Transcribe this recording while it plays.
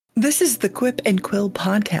This is the Quip and Quill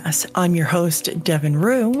podcast. I'm your host, Devin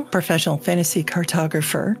Rue, professional fantasy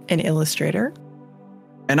cartographer and illustrator.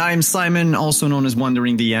 And I'm Simon, also known as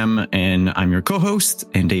Wandering DM, and I'm your co-host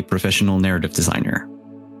and a professional narrative designer.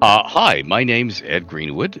 Hi, my name's Ed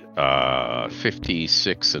Greenwood.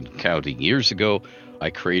 56 and counting years ago, I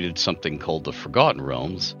created something called the Forgotten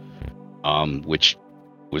Realms, which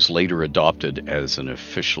was later adopted as an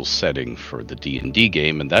official setting for the D&D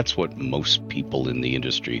game, and that's what most people in the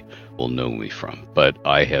industry will know me from. But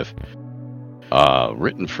I have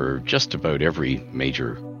written for just about every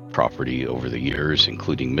major property over the years,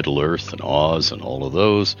 including Middle-earth and Oz and all of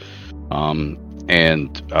those. I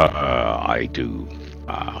do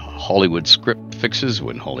Hollywood script fixes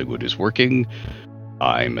when Hollywood is working.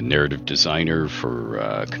 I'm a narrative designer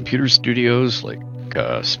for computer studios like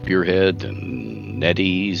Spearhead and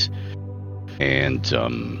NetEase, and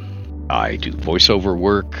I do voiceover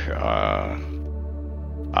work.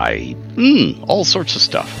 All sorts of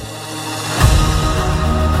stuff.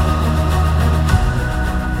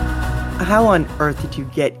 How on earth did you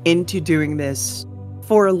get into doing this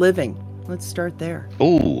for a living? Let's start there.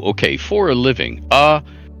 Oh, okay. For a living. I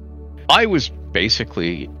was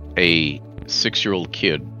basically a 6-year-old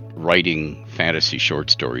kid writing fantasy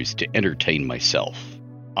short stories to entertain myself.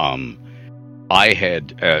 I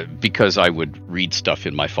had, because I would read stuff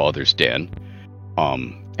in my father's den,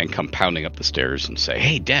 and come pounding up the stairs and say,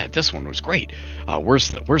 "Hey, Dad, this one was great.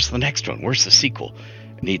 Where's the next one? Where's the sequel?"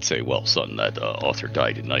 And he'd say, "Well, son, that author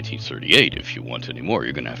died in 1938. If you want any more,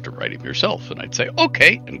 you're going to have to write him yourself." And I'd say,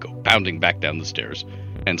 "Okay," and go pounding back down the stairs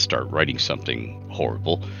and start writing something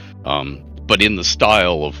horrible, but in the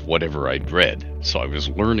style of whatever I'd read. So I was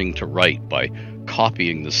learning to write by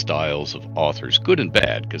copying the styles of authors, good and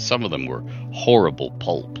bad, because some of them were horrible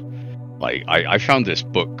pulp. Like I found this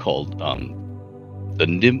book called "The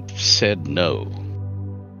Nymph Said No."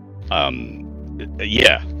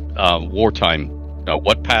 Wartime.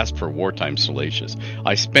 What passed for wartime salacious.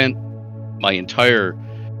 I spent my entire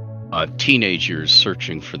teenage years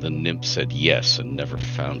searching for "The Nymph Said Yes" and never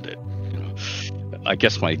found it. I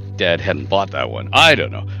guess my dad hadn't bought that one. I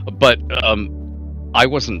don't know. But I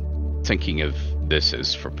wasn't thinking of this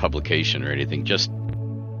as for publication or anything. Just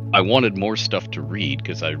I wanted more stuff to read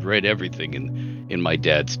because I'd read everything in my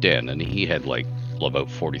dad's den, and he had like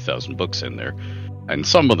about 40,000 books in there, and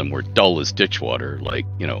some of them were dull as ditchwater, like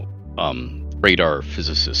radar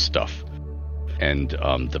physicist stuff, and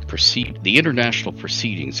the international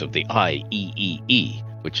proceedings of the IEEE,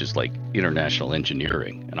 which is like international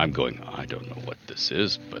engineering. And I'm going, I don't know what this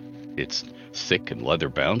is, but it's thick and leather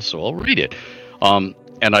bound, so I'll read it.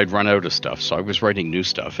 And I'd run out of stuff, so I was writing new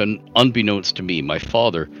stuff. And unbeknownst to me, my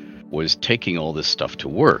father was taking all this stuff to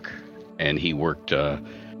work, and he worked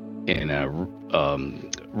in a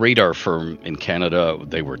radar firm in Canada.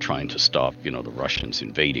 They were trying to stop, the Russians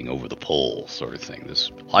invading over the pole, sort of thing.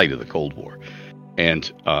 This height of the Cold War,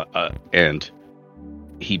 and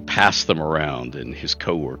he passed them around, and his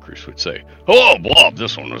coworkers would say, "Oh, Bob,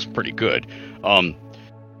 this one was pretty good.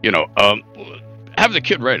 Have the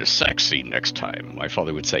kid write a sex scene next time." My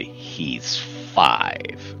father would say, "He's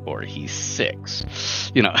 5 or he's 6,"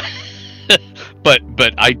 but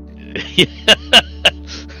I,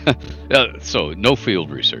 so no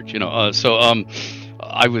field research,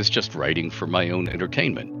 I was just writing for my own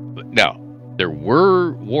entertainment. Now, there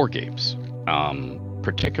were war games,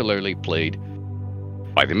 particularly played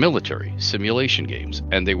by the military, simulation games,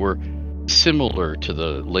 and they were similar to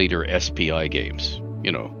the later SPI games,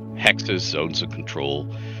 hexes, zones of control,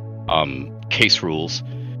 case rules.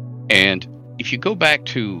 And if you go back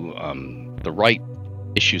to the right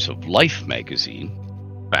issues of Life magazine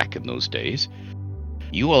back in those days,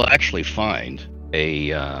 you will actually find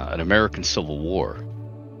an American Civil War,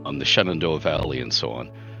 the Shenandoah Valley and so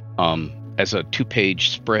on, as a 2-page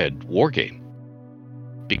spread war game.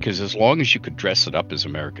 Because as long as you could dress it up as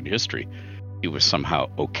American history, it was somehow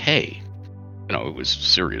okay. It was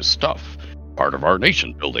serious stuff. Part of our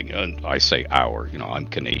nation building. And I say our, I'm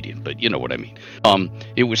Canadian, but you know what I mean.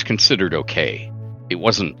 It was considered okay. It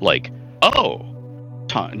wasn't like, oh,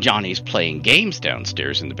 Johnny's playing games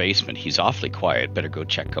downstairs in the basement. He's awfully quiet. Better go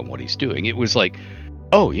check on what he's doing. It was like,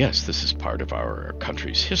 oh, yes, this is part of our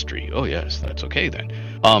country's history. Oh, yes, that's okay then.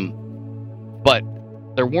 But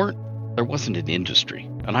there wasn't an industry,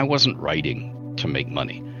 and I wasn't writing to make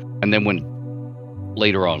money. And then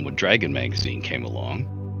later on, when Dragon magazine came along,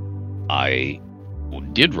 I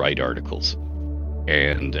did write articles.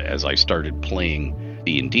 And as I started playing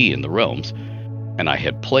D&D in the realms, and I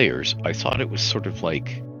had players, I thought it was sort of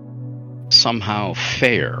like somehow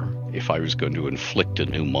fair if I was going to inflict a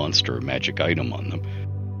new monster or magic item on them,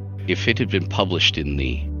 if it had been published in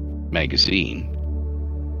the magazine,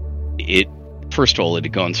 it first of all, it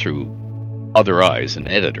had gone through Other Eyes, an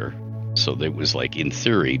editor, so that it was like, in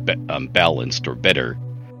theory, balanced or better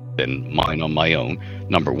than mine on my own,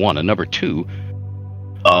 number one. And number two,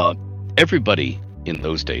 everybody in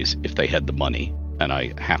those days, if they had the money, and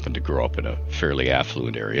I happened to grow up in a fairly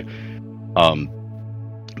affluent area, bought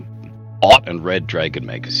and read Dragon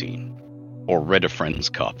magazine, or read a friend's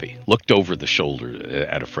copy, looked over the shoulder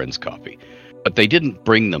at a friend's copy. But they didn't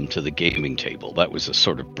bring them to the gaming table. That was a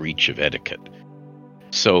sort of breach of etiquette.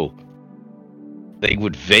 So they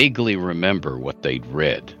would vaguely remember what they'd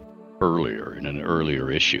read earlier in an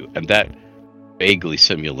earlier issue, and that vaguely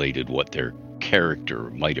simulated what their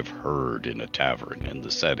character might have heard in a tavern in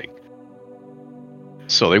the setting.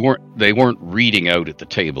 So they weren't reading out at the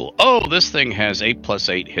table, oh, this thing has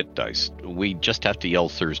 8+8 hit dice. We just have to yell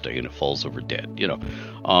Thursday and it falls over dead. You know,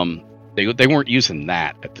 they weren't using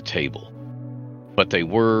that at the table, but they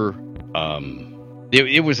were.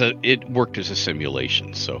 It worked as a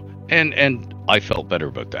simulation. So and I felt better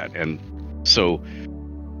about that. And so,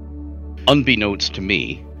 unbeknownst to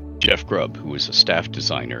me, Jeff Grubb, who was a staff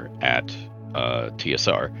designer at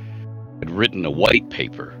TSR, had written a white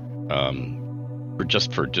paper.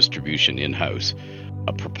 For distribution in-house,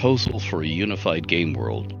 a proposal for a unified game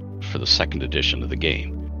world for the second edition of the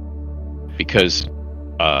game, because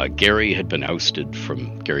Gary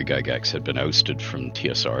Gygax had been ousted from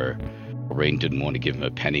TSR. Lorraine didn't want to give him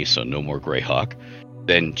a penny, so no more Greyhawk.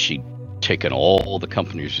 Then she'd taken all the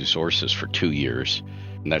company's resources for 2 years,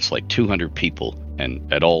 and that's like 200 people,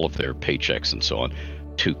 and at all of their paychecks and so on,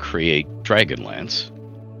 to create Dragonlance,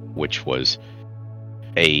 which was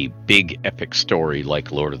a big epic story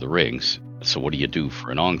like Lord of the Rings. So what do you do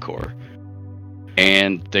for an encore?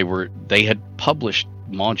 And they had published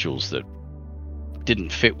modules that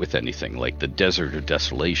didn't fit with anything, like the Desert of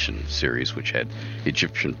Desolation series, which had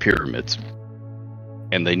Egyptian pyramids,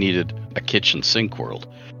 and they needed a kitchen sink world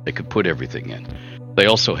they could put everything in. They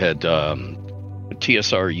also had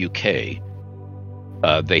TSR UK.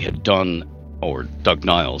 They had done, or Doug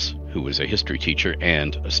Niles, who was a history teacher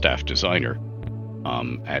and a staff designer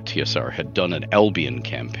at TSR, had done an Albion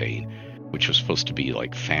campaign, which was supposed to be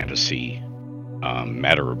like fantasy,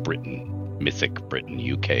 matter of Britain, mythic Britain,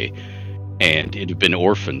 UK, and it had been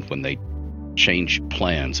orphaned when they changed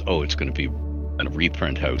plans. Oh, it's going to be a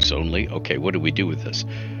reprint house only. Okay, what do we do with this?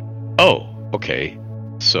 Oh, okay,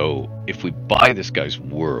 so if we buy this guy's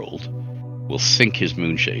world, we'll sink his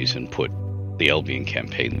Moonshays and put the Albion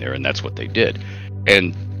campaign there, and that's what they did.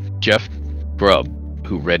 And Jeff Grubb,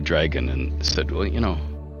 who read Dragon and said, well, you know,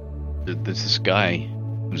 there's this guy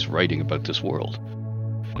who's writing about this world.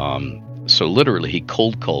 So literally, he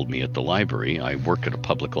cold called me at the library. I work at a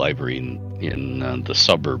public library in the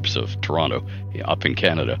suburbs of Toronto, up in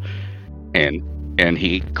Canada, and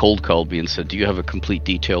he cold called me and said, do you have a complete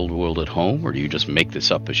detailed world at home, or do you just make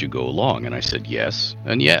this up as you go along? And I said, yes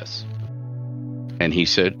and yes. And he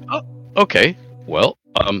said, oh, okay, well,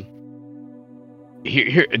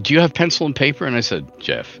 Here, do you have pencil and paper? And I said,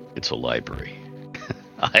 Jeff, it's a library.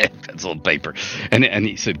 I have pencil and paper. And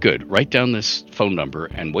he said, good, write down this phone number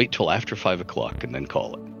and wait till after 5 o'clock and then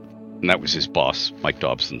call it. And that was his boss, Mike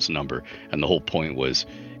Dobson's number. And the whole point was,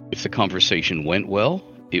 if the conversation went well,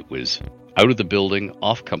 it was out of the building,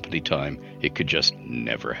 off company time. It could just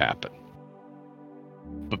never happen.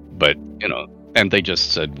 But you know, and they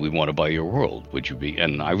just said, we want to buy your world. Would you be?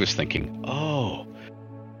 And I was thinking, oh,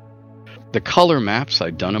 the color maps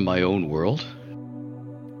I'd done in my own world,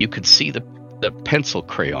 you could see the pencil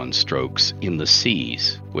crayon strokes in the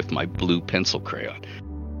seas with my blue pencil crayon.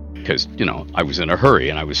 Because, you know, I was in a hurry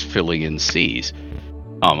and I was filling in seas.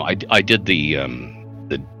 I did the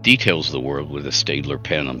details of the world with a Staedtler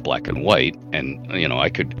pen on black and white, and, you know, I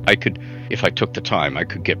could, if I took the time, I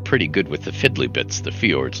could get pretty good with the fiddly bits, the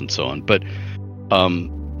fjords and so on. But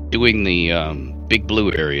doing the big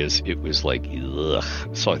blue areas, it was like,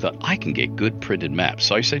 ugh. So I thought, I can get good printed maps.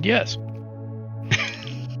 So I said yes.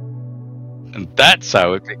 And that's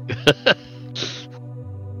how it...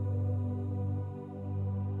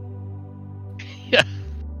 Yeah.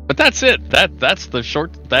 But that's it. That's the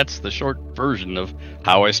short version of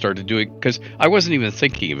how I started doing, because I wasn't even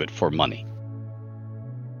thinking of it for money.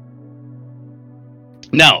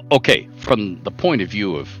 Now, okay, from the point of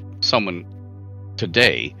view of someone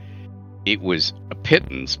today, it was a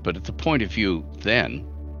pittance, but at the point of view then,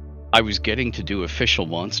 I was getting to do official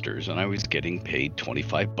monsters, and I was getting paid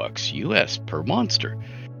 $25 US per monster,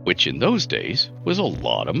 which in those days was a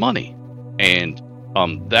lot of money. And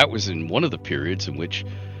that was in one of the periods in which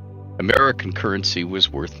American currency was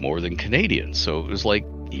worth more than Canadian, so it was like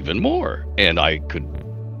even more. And I could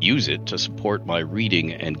use it to support my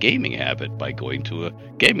reading and gaming habit by going to a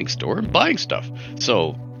gaming store and buying stuff.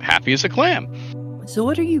 So happy as a clam. So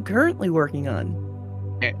what are you currently working on?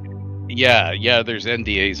 Yeah, there's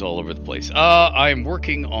NDAs all over the place. I'm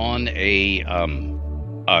working on a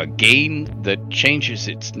game that changes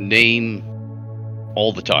its name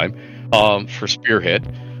all the time for Spearhead.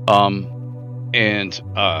 And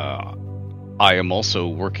I am also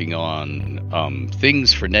working on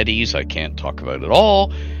things for NetEase I can't talk about at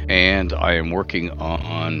all. And I am working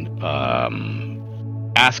on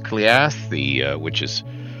Askliath, which is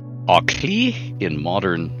Auchli in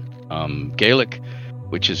modern Gaelic,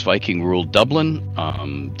 which is Viking ruled Dublin,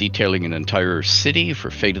 detailing an entire city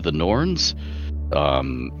for Fate of the Norns.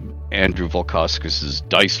 Andrew Volkowskis'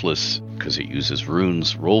 Diceless, because it uses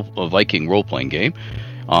runes, a Viking role-playing game.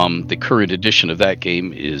 The current edition of that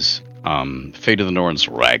game is Fate of the Norns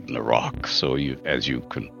Ragnarok. So as you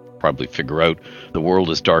can probably figure out, the world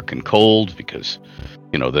is dark and cold because,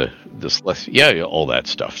 all that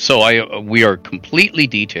stuff. So we are completely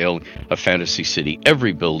detailing a fantasy city,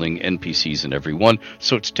 every building, NPCs in every one.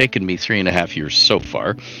 So it's taken me 3.5 years so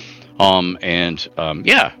far.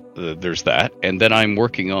 There's that. And then I'm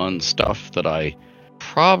working on stuff that I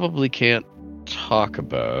probably can't talk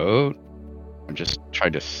about. I'm just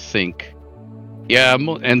trying to think. Yeah,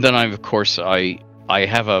 and then I have a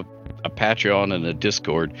Patreon and a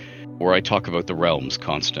Discord where I talk about the realms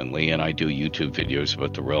constantly, and I do YouTube videos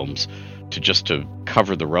about the realms to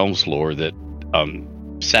cover the realms lore that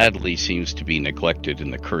sadly seems to be neglected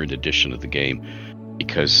in the current edition of the game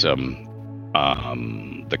because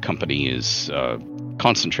the company is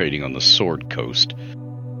concentrating on the Sword Coast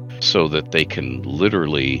so that they can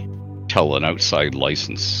literally tell an outside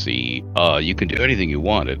licensee, you can do anything you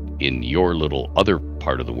want in your little other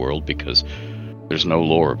part of the world because there's no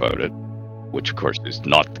lore about it, which of course is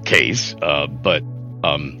not the case. But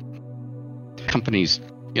companies,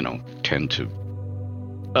 tend to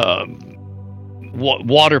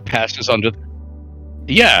water passes under.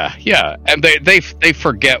 Yeah, and they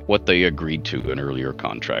forget what they agreed to in earlier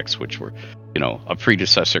contracts, which were, a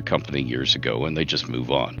predecessor company years ago, and they just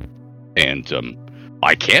move on. And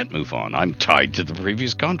I can't move on. I'm tied to the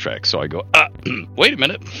previous contract. So I go, wait a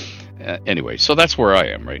minute. Anyway, so that's where I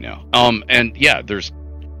am right now. And yeah,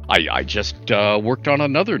 I just worked on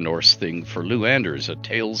another Norse thing for Lou Anders, a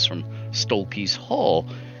Tales from Stolke's Hall.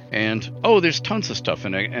 And, there's tons of stuff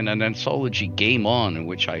and an anthology Game On, in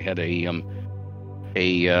which I had a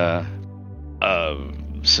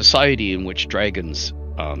society in which dragons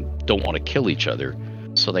don't want to kill each other.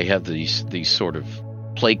 So they have these sort of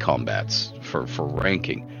play combats for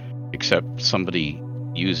ranking, except somebody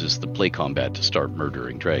uses the play combat to start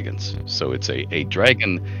murdering dragons. So it's a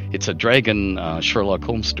dragon Sherlock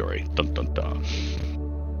Holmes story. Dun, dun, dun.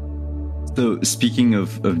 So speaking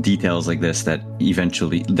of details like this that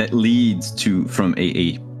leads to from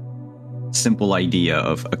a simple idea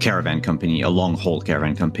of a caravan company, a long haul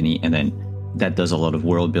caravan company, and then that does a lot of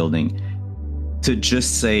world building, to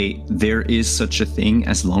just say there is such a thing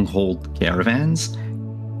as long haul caravans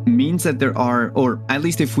means that there are, or at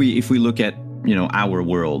least if we look at our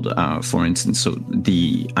world, for instance. So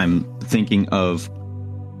I'm thinking of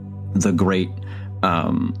the great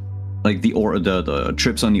the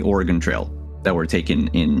trips on the Oregon Trail that were taken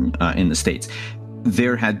in the States.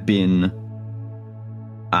 There had been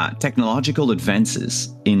technological advances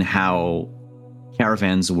in how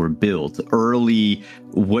caravans were built early,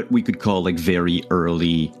 what we could call very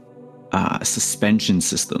early suspension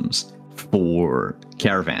systems for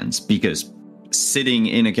caravans, because sitting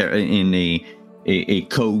in a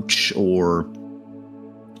coach or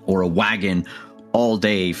a wagon all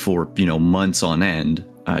day for months on end,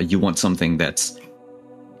 you want something that's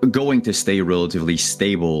going to stay relatively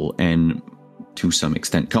stable and to some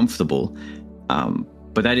extent comfortable.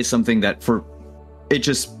 But that is something that it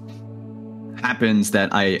just happens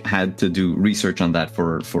that I had to do research on that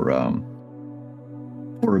for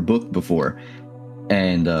a book before,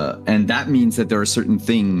 and that means that there are certain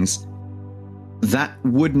things that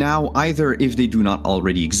would now, either if they do not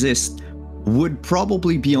already exist, would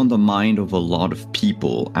probably be on the mind of a lot of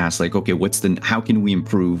people as okay, how can we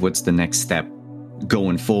improve? What's the next step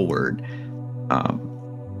going forward?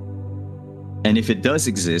 And if it does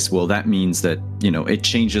exist, well, that means that, it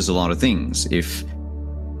changes a lot of things. If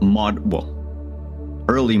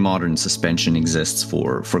early modern suspension exists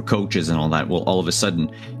for coaches and all that, well, all of a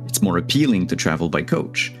sudden it's more appealing to travel by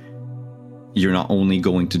coach. You're not only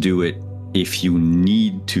going to do it if you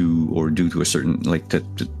need to, or due to a certain the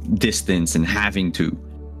distance and having to,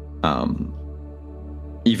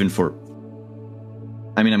 even for,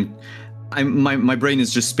 my brain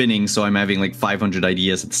is just spinning, so I'm having like 500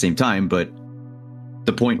 ideas at the same time. But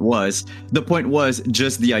the point was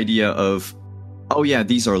just the idea of, oh yeah,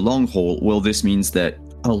 these are long haul. Well, this means that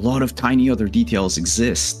a lot of tiny other details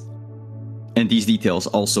exist, and these details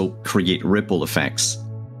also create ripple effects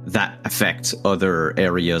that affect other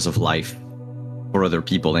areas of life for other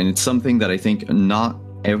people. And it's something that I think not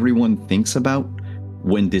everyone thinks about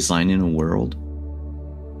when designing a world.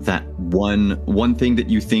 That one thing that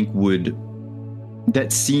you think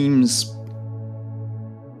that seems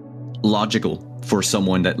logical for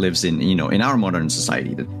someone that lives in, in our modern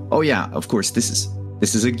society, that, oh yeah, of course, this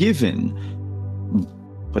is a given.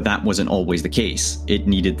 But that wasn't always the case. It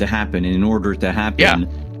needed to happen, and in order to happen,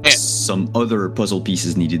 some other puzzle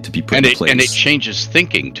pieces needed to be put in place. And it changes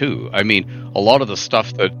thinking too. I mean, a lot of the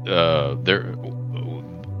stuff that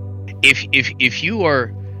if you are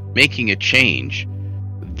making a change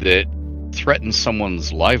that threatens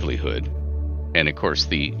someone's livelihood, and of course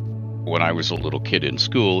when I was a little kid in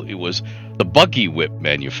school, it was the buggy whip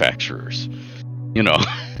manufacturers.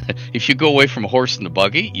 If you go away from a horse and the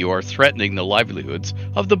buggy, you are threatening the livelihoods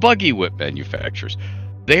of the buggy whip manufacturers.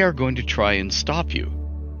 They are going to try and stop you.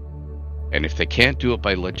 And if they can't do it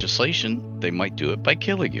by legislation, they might do it by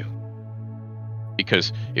killing you.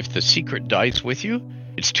 Because if the secret dies with you,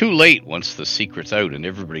 it's too late once the secret's out and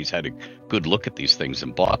everybody's had a good look at these things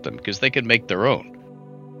and bought them, because they can make their own.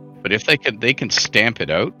 But if they can stamp it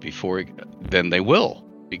out before, then they will,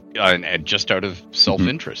 and just out of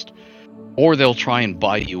self-interest. Mm-hmm. Or they'll try and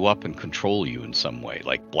buy you up and control you in some way,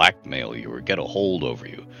 like blackmail you or get a hold over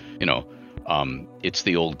you. It's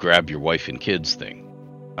the old grab your wife and kids thing.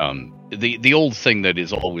 The old thing that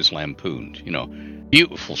is always lampooned.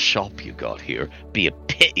 Beautiful shop you got here. Be a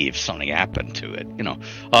pity if something happened to it.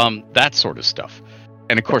 That sort of stuff.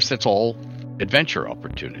 And of course, that's all adventure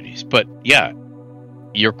opportunities. But yeah,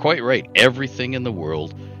 you're quite right. Everything in the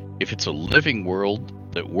world, if it's a living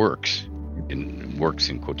world that works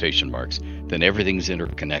in quotation marks, then everything's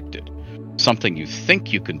interconnected. Something you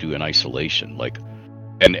think you can do in isolation,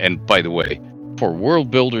 and by the way, for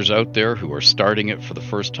world builders out there who are starting it for the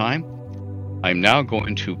first time, I'm now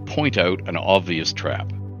going to point out an obvious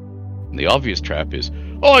trap. And the obvious trap is,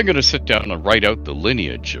 I'm going to sit down and write out the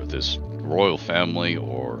lineage of this royal family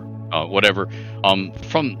or whatever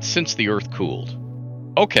since the Earth cooled.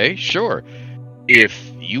 Okay, sure.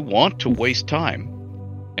 If you want to waste time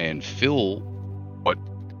and fill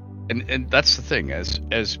and that's the thing, as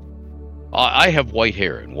I have white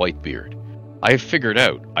hair and white beard, I have figured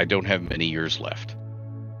out I don't have many years left.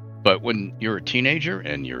 But when you're a teenager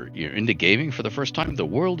and you're into gaming for the first time, the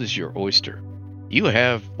world is your oyster. You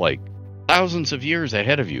have thousands of years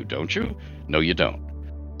ahead of you, don't you? No, you don't.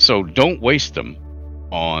 So don't waste them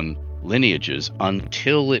on lineages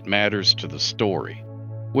until it matters to the story,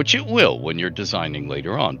 which it will when you're designing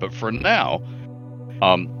later on. But for now,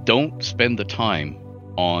 don't spend the time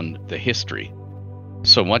on the history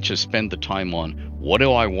so much as spend the time on what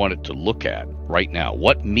do I want it to look at right now?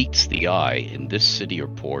 What meets the eye in this city or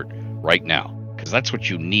port right now? Because that's what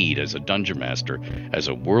you need as a dungeon master, as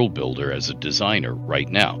a world builder, as a designer right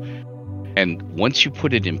now. And once you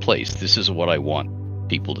put it in place, this is what I want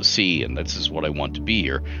people to see, and this is what I want to be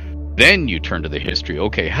here. Then you turn to the history.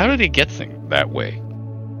 Okay, how did it get that way?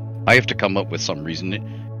 I have to come up with some reason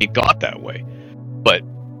it got that way. But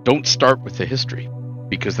don't start with the history,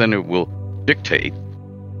 because then it will dictate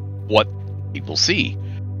what people see.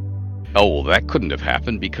 Oh, well, that couldn't have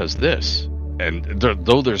happened because this. And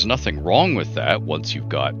though there's nothing wrong with that once you've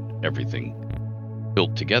got everything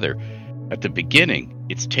built together, at the beginning,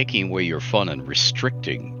 it's taking away your fun and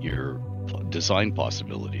restricting your design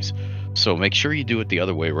possibilities. So make sure you do it the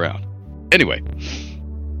other way around. Anyway.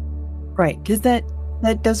 Right, because that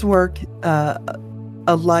does work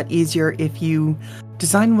a lot easier if you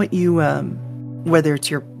design what you, whether it's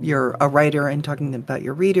you're a writer and talking about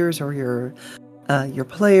your readers or your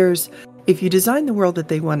players, if you design the world that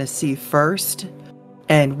they want to see first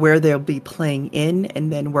and where they'll be playing in,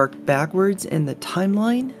 and then work backwards in the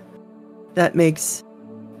timeline, that makes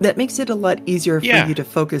it a lot easier for you to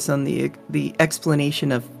focus on the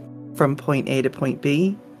explanation of from point A to point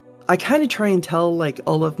B. I kind of try and tell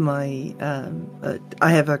all of my,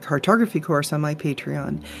 I have a cartography course on my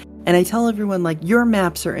Patreon, and I tell everyone your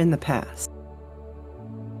maps are in the past.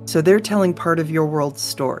 So they're telling part of your world's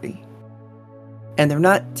story. And they're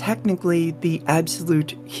not technically the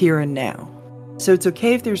absolute here and now. So it's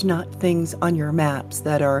okay if there's not things on your maps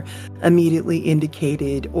that are immediately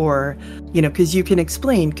indicated or, because you can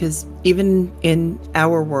explain, because even in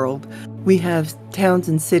our world, we have towns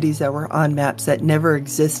and cities that were on maps that never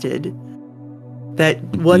existed, that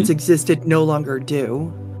once existed no longer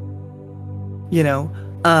do. you know,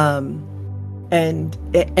 and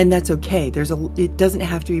that's okay. It doesn't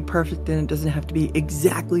have to be perfect, and it doesn't have to be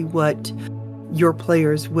exactly what your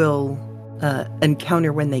players will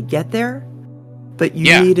encounter when they get there. But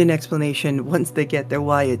you need an explanation once they get there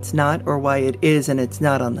why it's not, or why it is and it's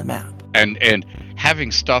not on the map. And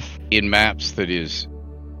having stuff in maps that is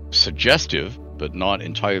suggestive but not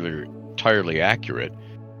entirely accurate.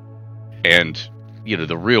 And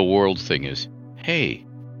the real world thing is, hey,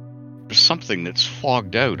 there's something that's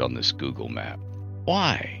fogged out on this Google map.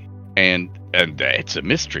 Why? And it's a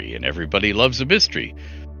mystery, and everybody loves a mystery.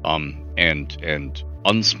 And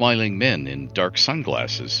unsmiling men in dark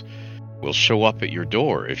sunglasses will show up at your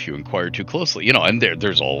door if you inquire too closely. And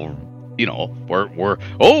there's all,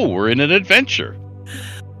 we're in an adventure.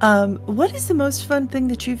 What is the most fun thing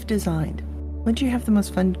that you've designed? What do you have the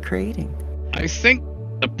most fun creating? I think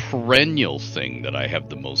the perennial thing that I have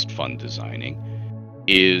the most fun designing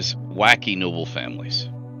is wacky noble families.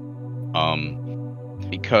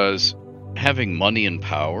 Because having money and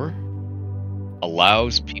power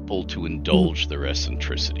allows people to indulge their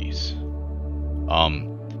eccentricities.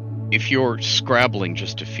 If you're scrabbling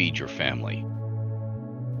just to feed your family,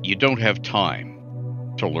 you don't have time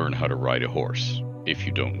to learn how to ride a horse if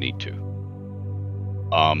you don't need to.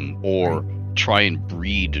 Or try and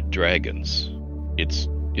breed dragons. It's,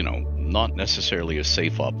 not necessarily a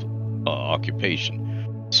safe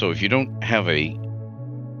occupation. So if you don't have a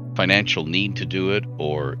financial need to do it,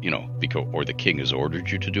 or, or the king has ordered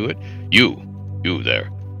you to do it, you there,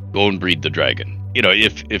 go and breed the dragon.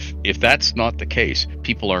 If that's not the case,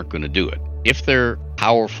 people aren't going to do it. If they're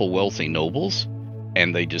powerful, wealthy nobles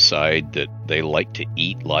and they decide that they like to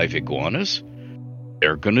eat live iguanas,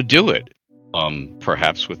 they're going to do it,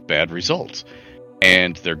 perhaps with bad results.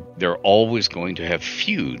 And they're always going to have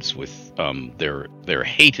feuds with their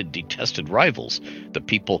hated, detested rivals, the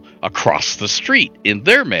people across the street in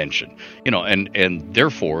their mansion. And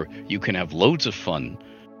therefore you can have loads of fun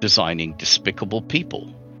designing despicable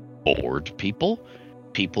people. Bored people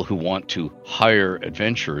who want to hire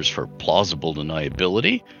adventurers for plausible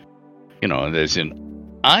deniability. As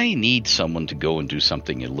in, I need someone to go and do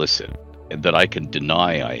something illicit that I can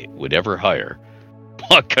deny I would ever hire.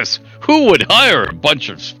 Because who would hire a bunch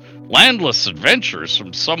of landless adventurers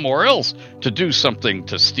from somewhere else to do something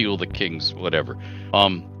to steal the king's whatever?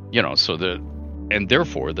 And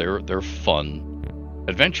therefore they're fun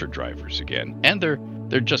adventure drivers again, and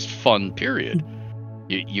they're just fun. Period.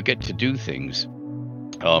 You get to do things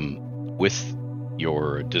with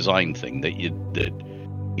your design thing that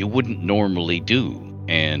you wouldn't normally do,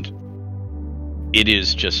 and it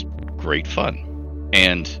is just great fun,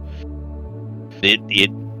 and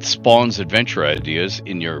it spawns adventure ideas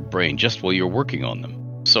in your brain just while you're working on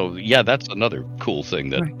them. So that's another cool thing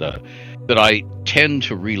that I tend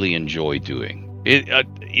to really enjoy doing.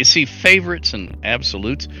 You see, favorites and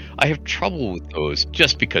absolutes, I have trouble with those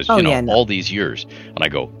just because, all these years. And I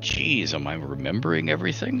go, geez, am I remembering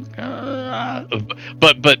everything?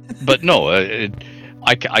 But no,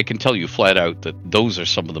 I can tell you flat out that those are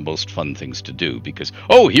some of the most fun things to do because,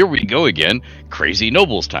 here we go again, crazy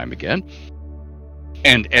nobles time again.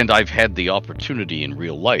 And I've had the opportunity in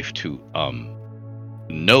real life to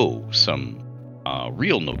know some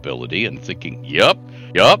real nobility and thinking, yep,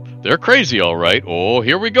 they're crazy, all right. Oh,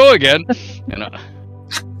 here we go again. And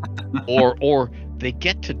or they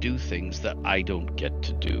get to do things that I don't get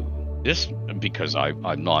to do. This because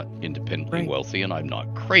I'm not independently wealthy and I'm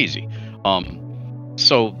not crazy.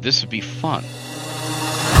 So this would be fun.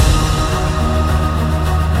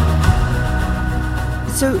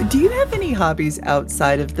 So, do you have any hobbies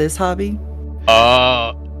outside of this hobby?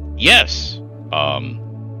 Yes.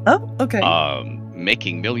 Oh, okay.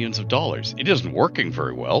 Making millions of dollars. It isn't working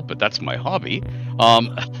very well, but that's my hobby.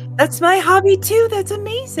 That's my hobby too. That's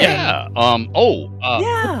amazing. Yeah.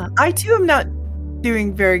 Yeah. I too am not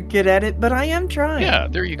doing very good at it, but I am trying. Yeah.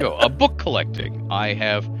 There you go. Book collecting. I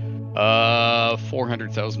have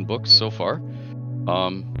 400,000 books so far.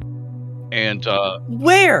 And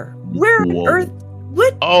where on earth?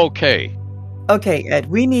 What? Okay. Okay, Ed.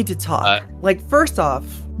 We need to talk. First off.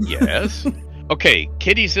 Yes. Okay.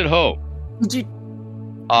 Kiddies at home. Did you?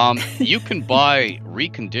 You can buy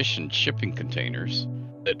reconditioned shipping containers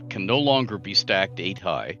that can no longer be stacked 8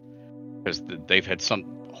 high because they've had some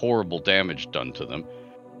horrible damage done to them.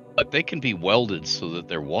 But they can be welded so that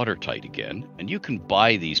they're watertight again. And you can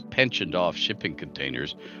buy these pensioned off shipping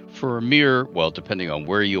containers for a mere, well, depending on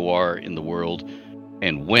where you are in the world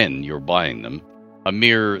and when you're buying them, a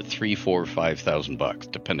mere $3,000, $4,000,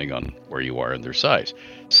 $5,000, depending on where you are in their size.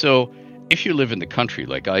 So if you live in the country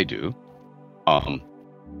like I do, all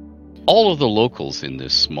all of the locals in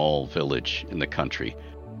this small village in the country,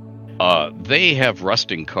 they have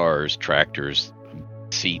rusting cars, tractors,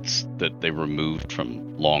 seats that they removed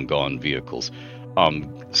from long gone vehicles,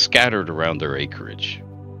 scattered around their acreage.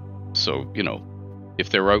 So, if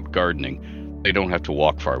they're out gardening, they don't have to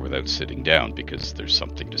walk far without sitting down because there's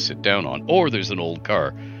something to sit down on, or there's an old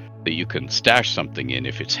car that you can stash something in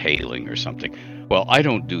if it's hailing or something. Well, I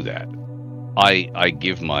don't do that. I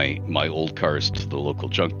give my old cars to the local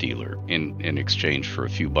junk dealer in exchange for a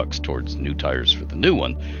few bucks towards new tires for the new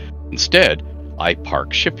one. Instead, I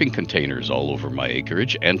park shipping containers all over my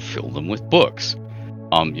acreage and fill them with books.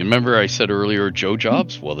 You remember I said earlier Joe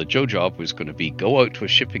jobs? Well, the Joe job was going to be go out to a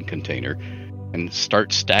shipping container and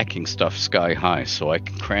start stacking stuff sky high so I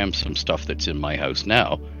can cram some stuff that's in my house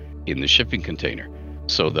now in the shipping container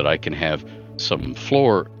so that I can have some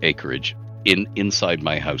floor acreage inside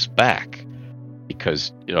my house back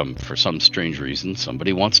because for some strange reason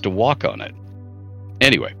somebody wants to walk on it.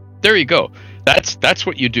 Anyway, there you go. That's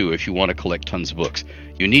what you do if you want to collect tons of books.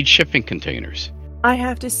 You need shipping containers. I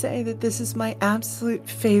have to say that this is my absolute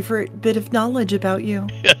favorite bit of knowledge about you.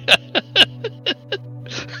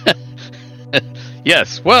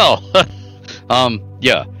 Yes, well,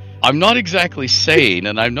 yeah. I'm not exactly sane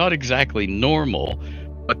and I'm not exactly normal,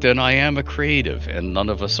 but then I am a creative and none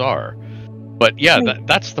of us are. But yeah,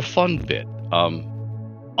 that's the fun bit.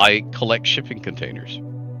 I collect shipping containers.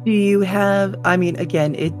 Do you have, I mean,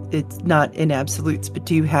 again, it's not in absolutes, but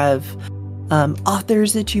do you have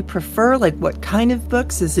authors that you prefer? Like what kind of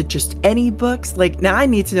books? Is it just any books? Like, now I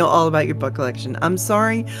need to know all about your book collection. I'm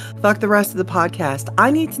sorry. Fuck the rest of the podcast.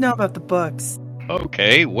 I need to know about the books.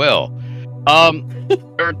 Okay, well,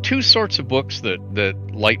 there are two sorts of books that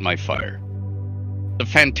light my fire. The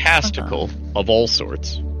fantastical of all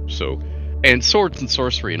sorts. And swords and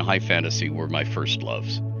sorcery and high fantasy were my first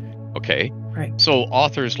loves. Okay? Right. So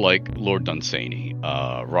authors like Lord Dunsany,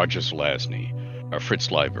 Roger Zelazny,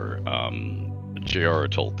 Fritz Leiber, J.R.R.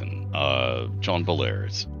 Tolkien, John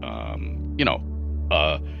Bellairs,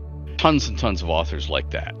 tons and tons of authors like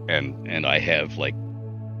that. And I have like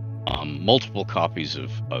multiple copies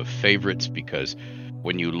of favorites because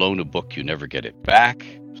when you loan a book, you never get it back.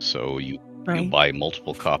 So you buy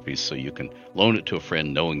multiple copies so you can loan it to a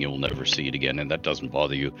friend knowing you'll never see it again. And that doesn't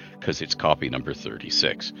bother you because it's copy number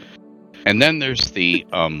 36. And then there's the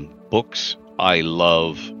books I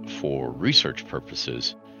love for research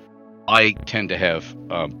purposes. I tend to have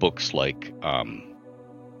books like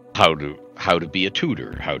how to be a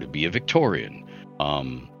Tudor, how to be a Victorian,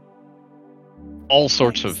 all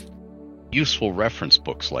sorts of useful reference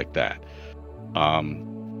books like that.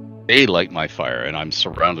 They light my fire, and I'm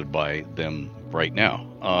surrounded by them right now.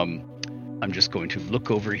 I'm just going to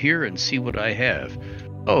look over here and see what I have.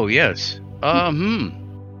 Oh, yes.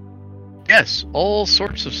 Yes, all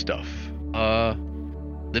sorts of stuff.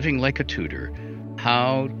 Living Like a Tudor,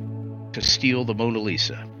 How to Steal the Mona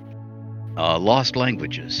Lisa, Lost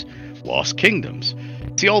Languages, Lost Kingdoms.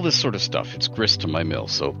 See, all this sort of stuff. It's grist to my mill.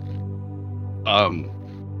 So,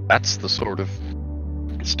 that's the sort of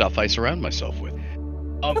stuff I surround myself with.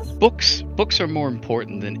 Books are more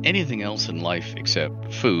important than anything else in life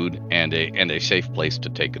except food and a safe place to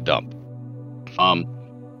take a dump.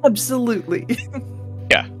 Absolutely.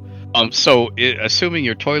 Yeah. Assuming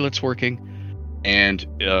your toilet's working and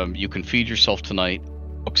you can feed yourself tonight,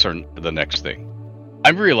 books are the next thing. I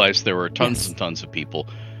realize there are tons and tons of people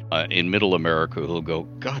in Middle America who'll go,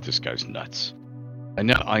 God, this guy's nuts.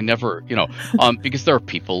 I never, because there are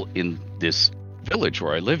people in this village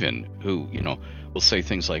where I live in who, will say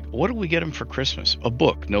things like, what do we get him for Christmas? A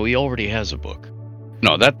book. No, he already has a book.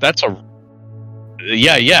 No, that's a...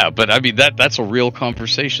 Yeah, but I mean, that's a real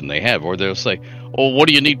conversation they have. Or they'll say, oh, what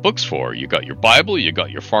do you need books for? You got your Bible, you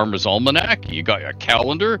got your Farmer's Almanac, you got your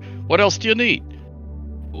calendar. What else do you need?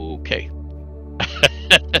 Okay.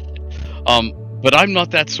 But I'm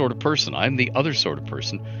not that sort of person. I'm the other sort of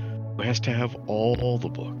person who has to have all the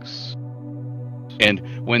books.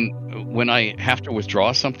 And when I have to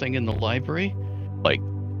withdraw something in the library, like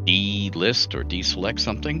delist or deselect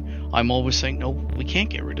something, I'm always saying, no, we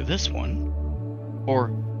can't get rid of this one.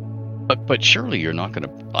 But surely you're not going to,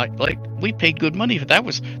 we paid good money for that.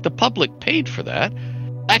 Was the public paid for that?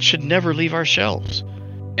 That should never leave our shelves.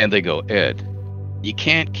 And they go, Ed, you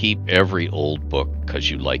can't keep every old book because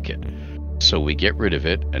you like it. So we get rid of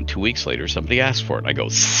it, and 2 weeks later somebody asks for it. And I go,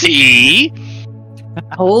 see?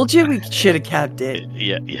 I told you we should have kept it.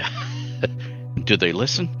 Yeah. Do they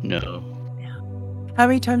listen? No. How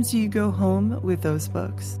many times do you go home with those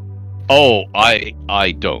books? Oh,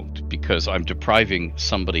 I don't, because I'm depriving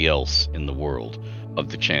somebody else in the world of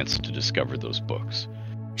the chance to discover those books.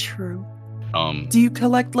 True. Do you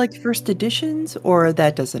collect like first editions, or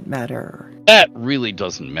that doesn't matter? That really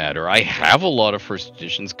doesn't matter. I have a lot of first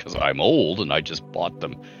editions because I'm old and I just bought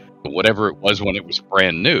them, whatever it was when it was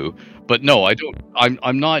brand new. But no, I don't.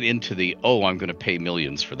 I'm not into the I'm going to pay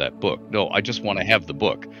millions for that book. No, I just want to have the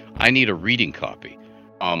book. I need a reading copy,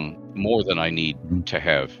 more than I need to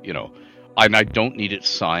have. And I don't need it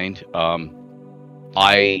signed.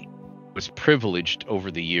 I was privileged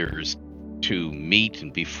over the years to meet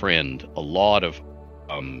and befriend a lot of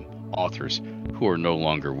authors who are no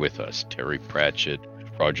longer with us. Terry Pratchett,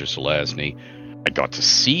 Roger Zelazny. I got to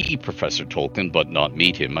see Professor Tolkien, but not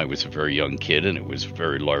meet him. I was a very young kid, and it was a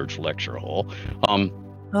very large lecture hall.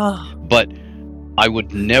 But I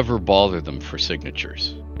would never bother them for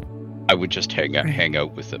signatures. I would just hang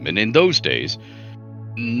out with them. And in those days,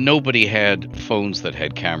 nobody had phones that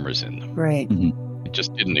had cameras in them. Right. Mm-hmm. It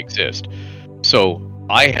just didn't exist. So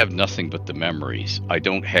I have nothing but the memories. I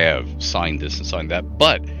don't have signed this and signed that.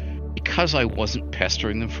 But because I wasn't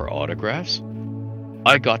pestering them for autographs,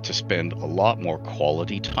 I got to spend a lot more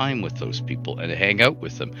quality time with those people and hang out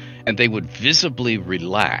with them. And they would visibly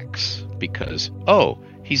relax because,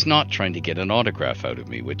 he's not trying to get an autograph out of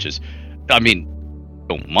me, which is,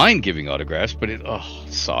 don't mind giving autographs, but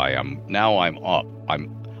sigh, I'm up.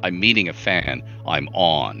 I'm meeting a fan. I'm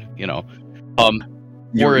on,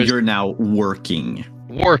 You're now working.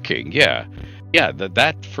 Yeah.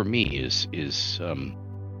 That for me is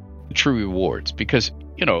true rewards, because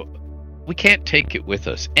we can't take it with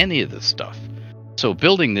us, any of this stuff. So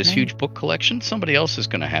building this huge book collection, somebody else is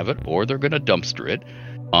going to have it, or they're going to dumpster it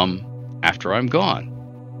after I'm gone.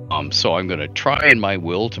 So I'm going to try in my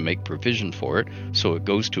will to make provision for it so it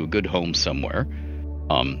goes to a good home somewhere.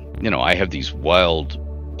 I have these wild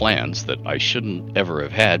plans that I shouldn't ever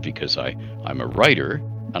have had because I'm a writer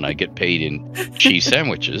and I get paid in cheese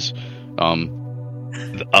sandwiches,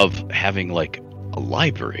 of having like a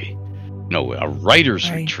library, a writer's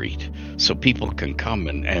retreat, so people can come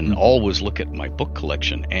and always look at my book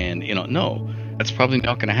collection. And, no, that's probably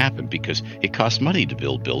not going to happen because it costs money to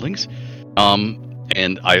build buildings.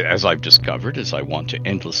 And as I've discovered, is I want to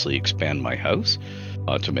endlessly expand my house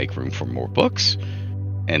to make room for more books.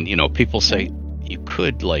 And, people say, you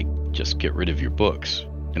could, just get rid of your books.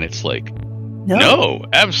 And it's like, no,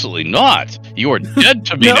 absolutely not. You are dead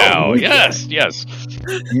to me now. Yes. Yeah,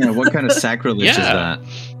 what kind of sacrilege is that?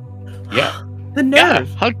 Yeah. The nerve.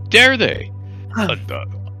 Yeah, how dare they? How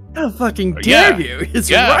fucking dare you?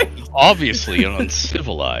 It's right. Obviously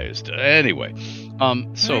uncivilized. Anyway,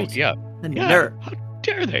 The nerve. How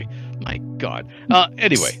dare they? My God.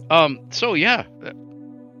 Anyway,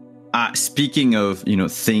 Speaking of,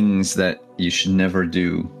 things that you should never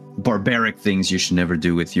do, barbaric things you should never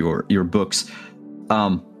do with your books.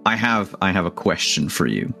 I have a question for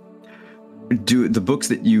you. Do the books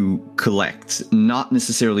that you collect, not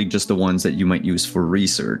necessarily just the ones that you might use for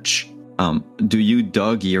research, do you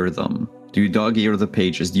dog-ear them? Do you dog-ear the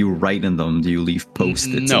pages? Do you write in them? Do you leave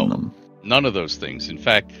post-its in them? None of those things. In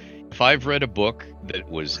fact, if I've read a book that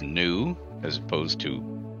was new, as opposed to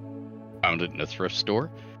found it in a thrift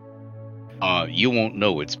store, you won't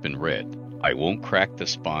know it's been read. I won't crack the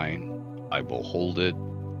spine. I will hold it.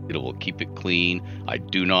 It will keep it clean. I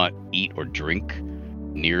do not eat or drink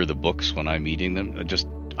near the books when I'm eating them, just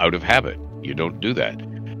out of habit. You don't do that.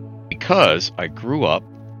 Because I grew up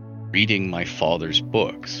reading my father's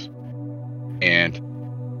books. And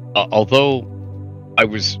although I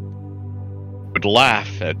would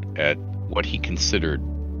laugh at what he considered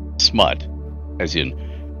smut, as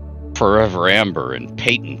in Forever Amber and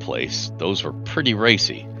Peyton Place, those were pretty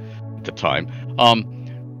racy at the time.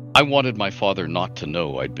 I wanted my father not to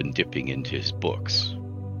know I'd been dipping into his books.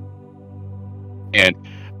 And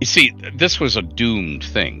you see, this was a doomed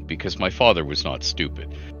thing because my father was not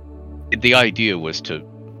stupid. The idea was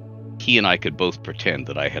he and I could both pretend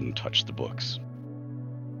that I hadn't touched the books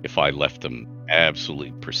if I left them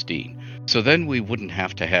absolutely pristine. So then we wouldn't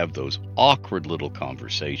have to have those awkward little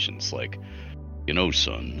conversations like,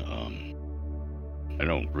 son, I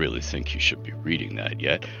don't really think you should be reading that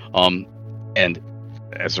yet. And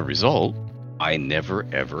as a result, I never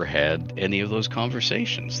ever had any of those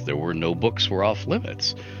conversations. There were no books were off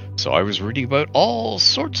limits. So I was reading about all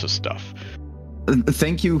sorts of stuff.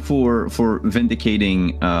 Thank you for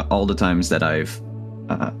vindicating all the times that I've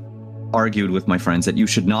argued with my friends that you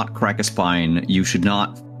should not crack a spine, you should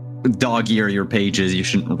not dog-ear your pages, you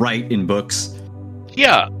shouldn't write in books.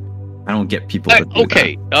 Yeah. I don't get people that do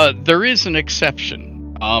that. There is an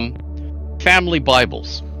exception. Family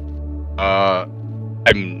Bibles.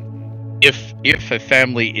 If a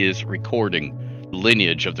family is recording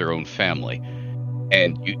lineage of their own family,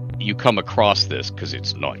 and you come across this because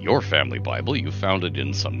it's not your family Bible. You found it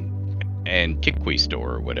in some antiquity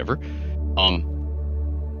store or whatever.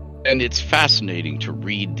 And it's fascinating to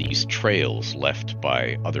read these trails left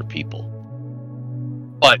by other people.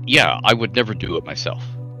 But yeah, I would never do it myself.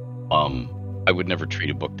 I would never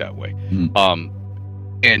treat a book that way.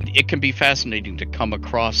 And it can be fascinating to come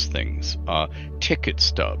across things, ticket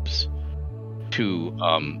stubs to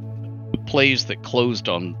plays that closed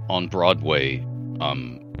on Broadway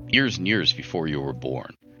years and years before you were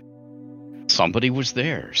born. Somebody was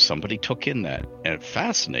there. Somebody took in that, and it's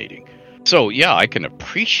fascinating. So yeah, I can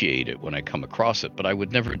appreciate it when I come across it, but I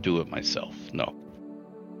would never do it myself. No.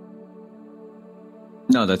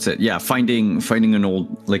 No, that's it. Yeah, finding an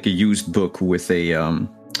old, like a used book with a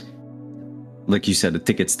like you said, a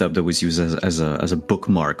ticket stub that was used as a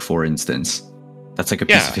bookmark, for instance. That's like a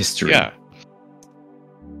piece of history. Yeah.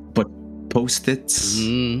 But post-its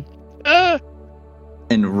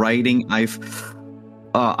And writing,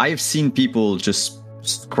 I've seen people just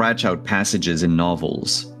scratch out passages in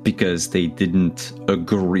novels because they didn't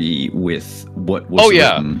agree with what was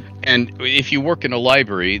written. And if you work in a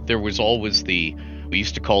library, there was always we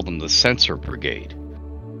used to call them the censor brigade.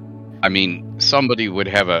 I mean, somebody would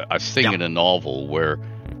have a thing in a novel where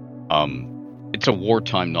it's a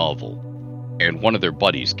wartime novel, and one of their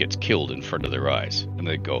buddies gets killed in front of their eyes, and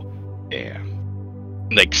they go, damn.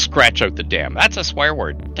 And they scratch out the damn. That's a swear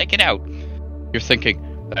word. Take it out. You're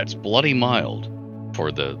thinking, that's bloody mild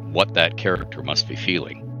for what that character must be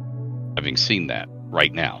feeling, having seen that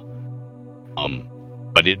right now.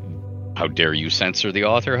 But how dare you censor the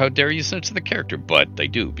author? How dare you censor the character? But they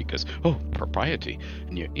do, because propriety,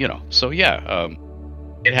 and you know. So yeah,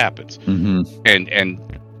 it happens. And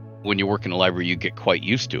when you work in a library, you get quite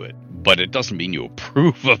used to it. But it doesn't mean you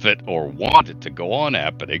approve of it or want it to go on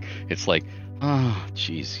happening. It's like,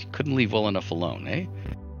 geez, you couldn't leave well enough alone, eh?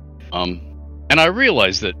 And I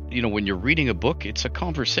realize that, when you're reading a book, it's a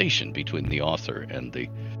conversation between the author and the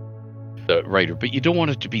writer, but you don't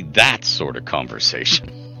want it to be that sort of conversation.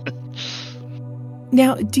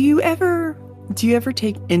 Now, do you ever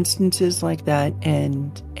take instances like that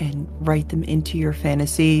and write them into your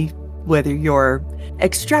fantasy, whether you're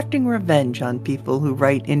extracting revenge on people who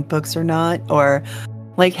write in books or not, or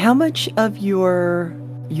like how much of your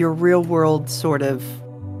real world sort of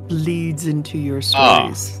leads into your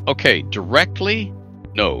stories? Okay, directly?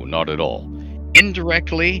 No, not at all.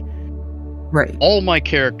 Indirectly? Right. All my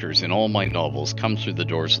characters in all my novels come through the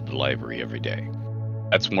doors of the library every day.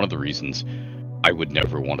 That's one of the reasons I would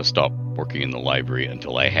never want to stop working in the library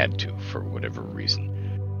until I had to, for whatever reason.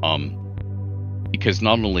 Because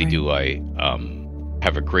not only do I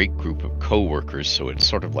have a great group of co-workers, so it's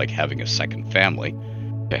sort of like having a second family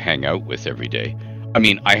to hang out with every day. I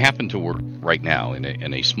mean, I happen to work right now in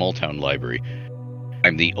a small town library.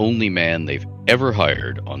 I'm the only man they've ever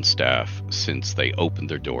hired on staff since they opened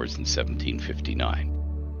their doors in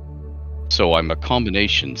 1759. So I'm a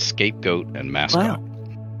combination scapegoat and mascot. Wow.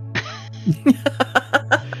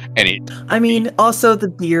 And also the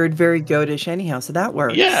beard, very goatish anyhow, so that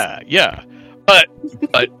works. Yeah. But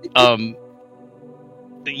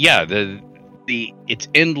it's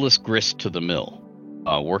endless grist to the mill.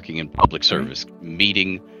 Working in public service,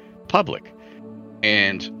 meeting public,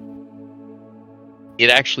 and it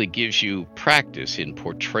actually gives you practice in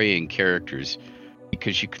portraying characters,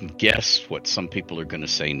 because you can guess what some people are going to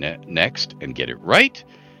say next and get it right,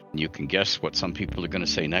 and you can guess what some people are going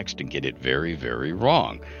to say next and get it very, very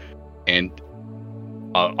wrong. And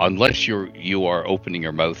unless you are opening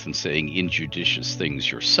your mouth and saying injudicious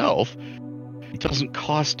things yourself, it doesn't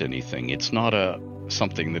cost anything. It's not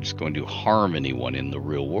something that's going to harm anyone in the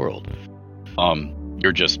real world.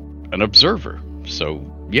 You're just an observer. So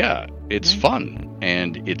yeah, it's fun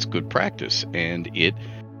and it's good practice, and you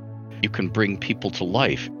can bring people to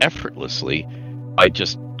life effortlessly by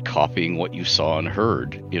just copying what you saw and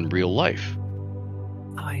heard in real life.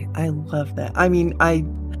 I love that. I mean, I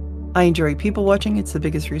enjoy people watching. It's the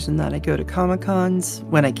biggest reason that I go to Comic-Cons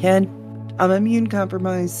when I can. I'm immune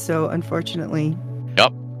compromised, so unfortunately,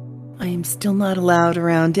 yep, I am still not allowed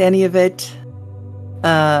around any of it.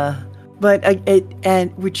 But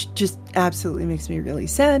which just absolutely makes me really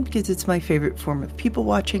sad, because it's my favorite form of people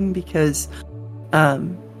watching. Because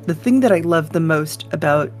the thing that I love the most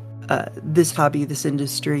about this hobby, this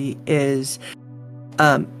industry, is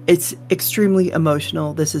it's extremely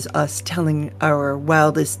emotional. This is us telling our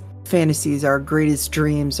wildest fantasies, our greatest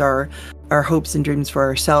dreams, our hopes and dreams for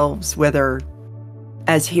ourselves, whether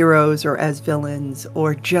as heroes or as villains,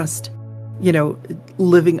 or just,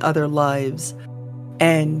 living other lives.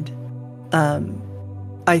 And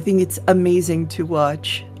I think it's amazing to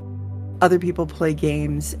watch other people play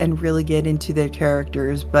games and really get into their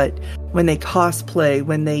characters, but when they cosplay,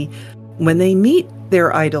 when they meet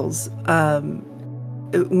their idols,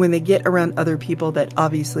 when they get around other people that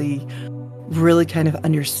obviously really kind of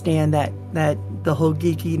understand that the whole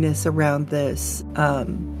geekiness around this,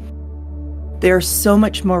 they're so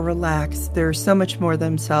much more relaxed. They're so much more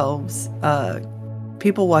themselves.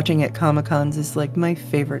 People watching at Comic-Cons is like my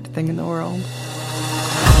favorite thing in the world.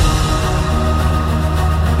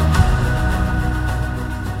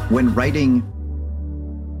 When writing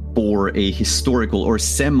for a historical or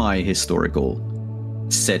semi-historical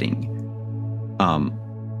setting,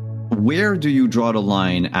 where do you draw the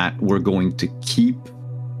line at we're going to keep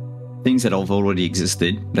things that have already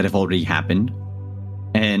existed, that have already happened,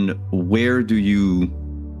 and where do you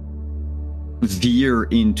veer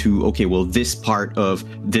into, okay, well, this part of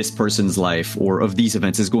this person's life or of these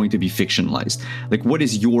events is going to be fictionalized? Like, what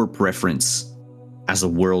is your preference as a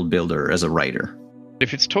world builder, as a writer?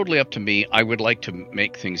 If it's totally up to me, I would like to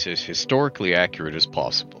make things as historically accurate as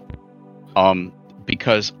possible.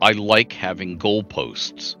 Because I like having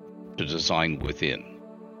goalposts to design within.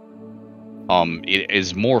 It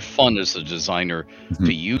is more fun as a designer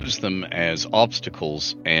to use them as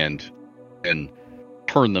obstacles and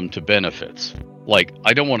turn them to benefits. Like,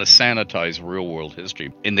 I don't want to sanitize real world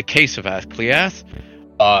history. In the case of Athcliath,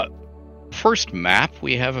 first map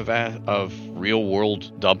we have of real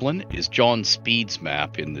world Dublin is John Speed's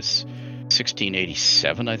map in this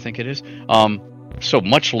 1687, I think it is. So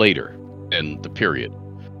much later than the period.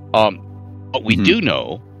 But we do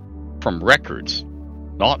know from records,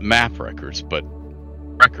 not map records, but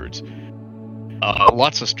records,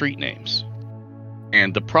 lots of street names.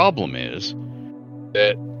 And the problem is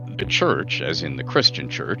that the church, as in the Christian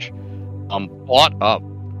church, bought up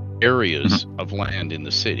areas of land in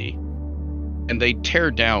the city, and they'd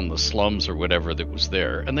tear down the slums or whatever that was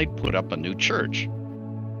there, and they'd put up a new church.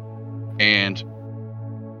 And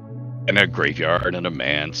a graveyard and a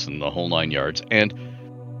manse and the whole 9 yards. And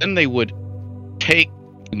then they would take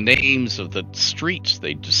the names of the streets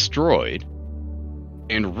they destroyed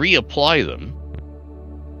and reapply them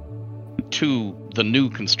to the new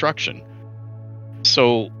construction.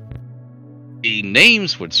 So the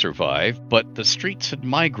names would survive, but the streets had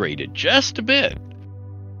migrated just a bit.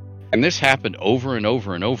 And this happened over and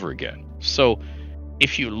over and over again. So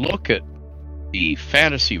if you look at the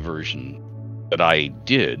fantasy version that I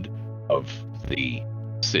did of the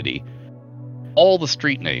city, all the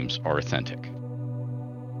street names are authentic.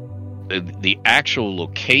 The actual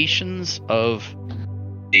locations of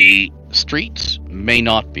the streets may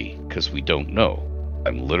not be, because we don't know.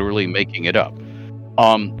 I'm literally making it up.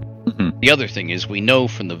 The other thing is, we know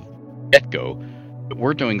from the get-go that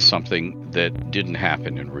we're doing something that didn't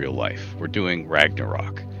happen in real life. We're doing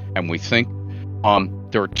Ragnarok. And we think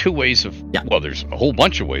there are two ways of... Well, there's a whole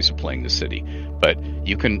bunch of ways of playing the city. But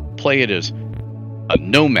you can play it as a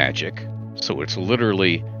no magic. So it's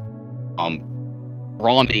literally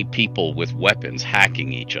brawny people with weapons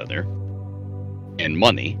hacking each other and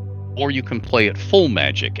money. Or you can play it full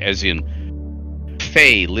magic, as in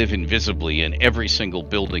Fae live invisibly in every single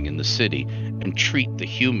building in the city and treat the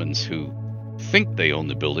humans who think they own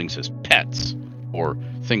the buildings as pets or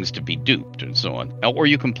things to be duped and so on. Or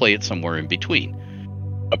you can play it somewhere in between.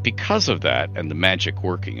 But because of that and the magic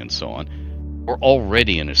working and so on, we're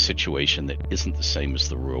already in a situation that isn't the same as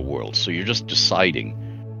the real world. So you're just deciding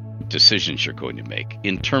decisions you're going to make.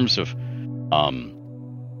 In terms of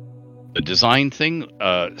the design thing,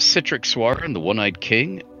 Citric Swaran, the One-Eyed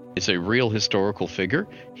King, is a real historical figure.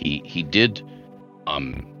 He did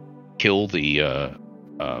kill the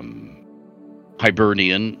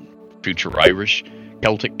Hibernian, future Irish,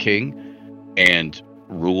 Celtic king and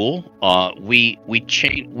rule. We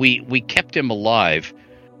kept him alive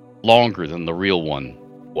longer than the real one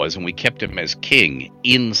was, and we kept him as king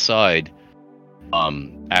inside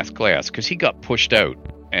Athcliath, because he got pushed out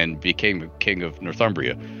and became king of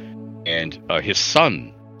Northumbria, and his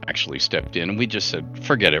son actually stepped in, and we just said,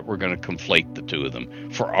 forget it, we're going to conflate the two of them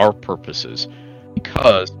for our purposes,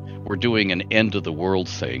 because we're doing an end of the world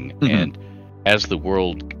thing. And as the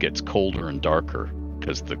world gets colder and darker,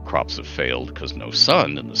 because the crops have failed, because no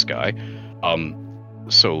sun in the sky,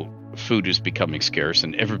 so food is becoming scarce,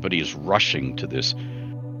 and everybody is rushing to this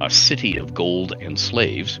city of gold and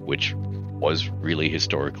slaves, which was really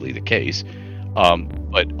historically the case.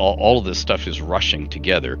 But all of this stuff is rushing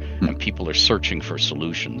together, and people are searching for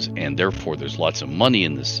solutions, and therefore there's lots of money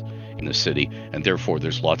in the city, and therefore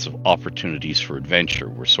there's lots of opportunities for adventure.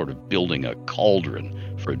 We're sort of building a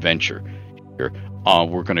cauldron for adventure here.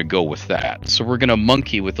 We're going to go with that. So we're going to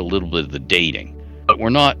monkey with a little bit of the dating, but we're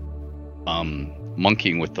not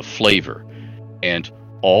monkeying with the flavor, and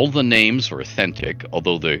all the names are authentic,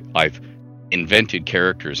 although I've invented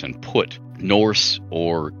characters and put Norse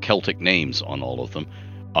or Celtic names on all of them,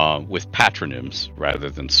 with patronyms rather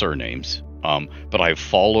than surnames. But I've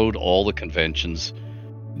followed all the conventions,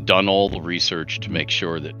 done all the research to make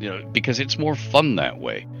sure that, because it's more fun that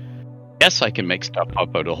way. Yes, I can make stuff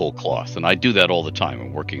up out of whole cloth, and I do that all the time.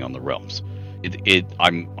 I'm working on the realms.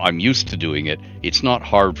 I'm used to doing it. It's not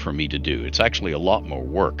hard for me to do. It's actually a lot more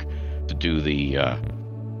work to do the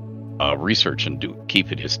research and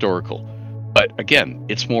keep it historical. But again,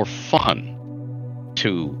 it's more fun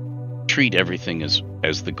to treat everything as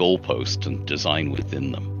the goalpost and design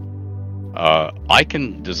within them. I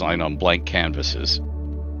can design on blank canvases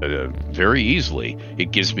very easily.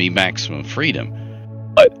 It gives me maximum freedom.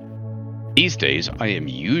 But these days, I am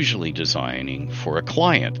usually designing for a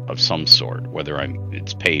client of some sort, whether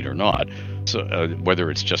it's paid or not. So whether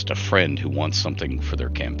it's just a friend who wants something for their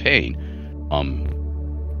campaign.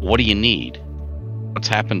 What do you need? What's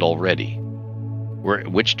happened already?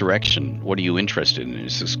 Which direction? What are you interested in?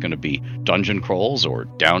 Is this going to be dungeon crawls or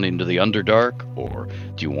down into the Underdark? Or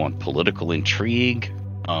do you want political intrigue?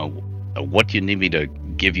 What do you need me to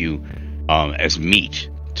give you as meat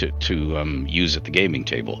to use at the gaming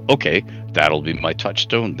table? Okay, that'll be my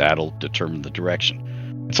touchstone. That'll determine the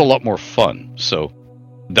direction. It's a lot more fun. So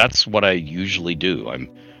that's what I usually do.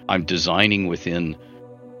 I'm designing within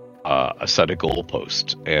a set of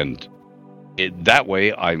goalposts, and that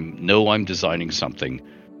way I know I'm designing something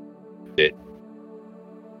that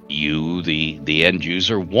you, the end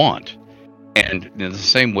user, want. And in the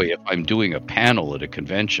same way, if I'm doing a panel at a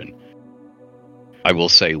convention, I will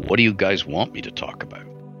say, what do you guys want me to talk about?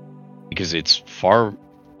 Because it's far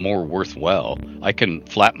more worthwhile. I can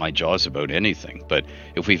flap my jaws about anything, but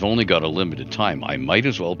if we've only got a limited time, I might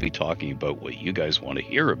as well be talking about what you guys want to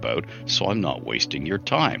hear about, so I'm not wasting your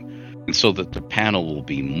time. And so that the panel will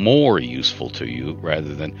be more useful to you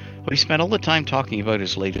rather than, we spent all the time talking about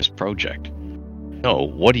his latest project. No,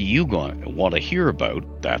 what are you going to want to hear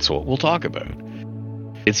about? That's what we'll talk about.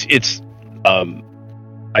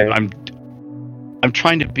 I'm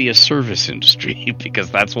trying to be a service industry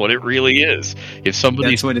because that's what it really is.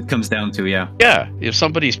 That's what it comes down to, yeah. Yeah, if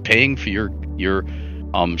somebody's paying for your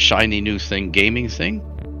shiny new gaming thing,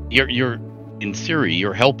 you're in theory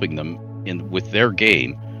you're helping them with their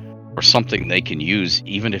game or something they can use,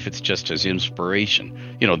 even if it's just as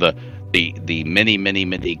inspiration. The many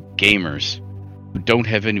gamers who don't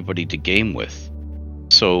have anybody to game with,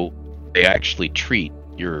 so they actually treat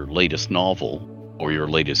your latest novel or your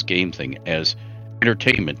latest game thing as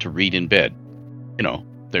entertainment to read in bed.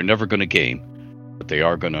 They're never going to game, but they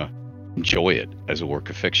are going to enjoy it as a work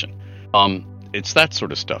of fiction. It's that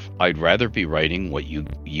sort of stuff. I'd rather be writing what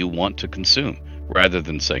you want to consume rather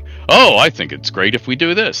than saying, oh, I think it's great if we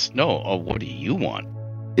do this. No, what do you want?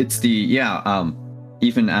 It's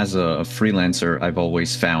even as a freelancer, I've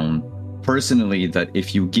always found personally that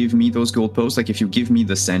if you give me those goalposts, like if you give me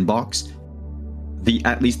the sandbox,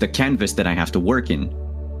 at least the canvas that I have to work in,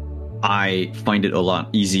 I find it a lot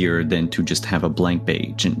easier than to just have a blank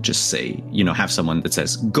page and just say, have someone that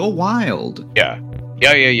says, go wild. Yeah.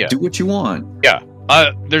 Do what you want. Yeah.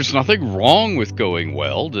 There's nothing wrong with going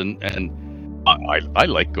wild, and I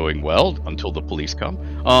like going wild until the police come.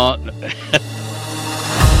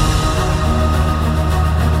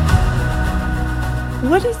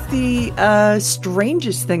 What is the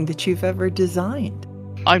strangest thing that you've ever designed?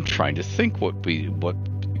 I'm trying to think what the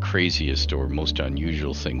craziest or most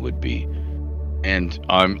unusual thing would be, and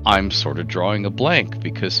I'm sort of drawing a blank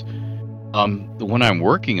because when I'm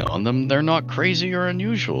working on them, they're not crazy or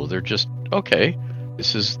unusual. They're just okay.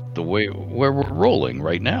 This is the way where we're rolling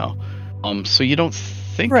right now. So you don't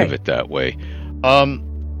think of it that way.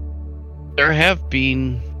 There have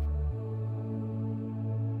been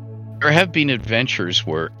adventures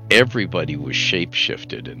where everybody was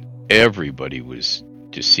shape-shifted and everybody was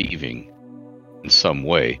deceiving in some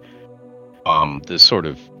way. The sort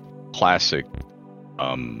of classic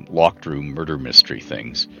locked room murder mystery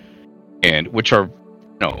things, and which are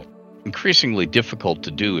increasingly difficult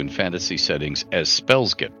to do in fantasy settings as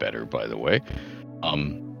spells get better, by the way.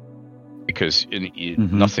 Because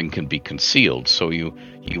nothing can be concealed, so you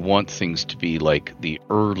want things to be like the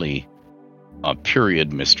early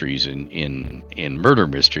period mysteries in murder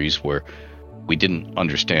mysteries where we didn't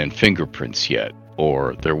understand fingerprints yet,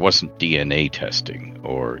 or there wasn't DNA testing,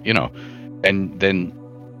 or and then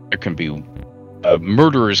there can be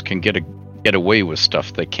murderers can get away with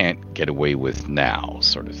stuff they can't get away with now,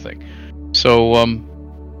 sort of thing. So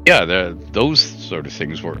those sort of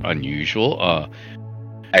things were unusual.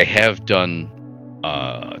 I have done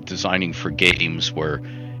designing for games where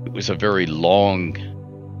it was a very long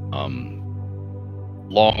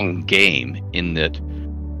game, in that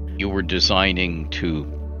you were designing to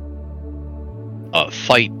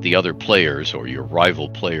fight the other players or your rival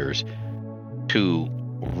players to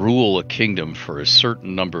rule a kingdom for a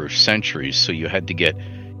certain number of centuries, so you had to get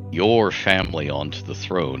your family onto the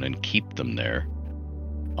throne and keep them there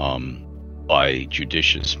by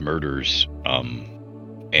judicious murders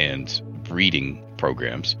and breeding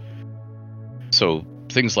programs. So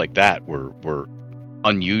things like that were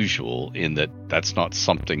unusual, in that that's not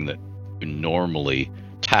something that you normally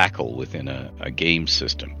tackle within a game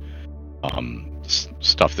system.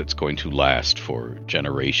 Stuff that's going to last for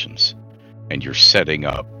generations, and you're setting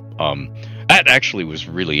up. That actually was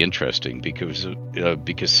really interesting because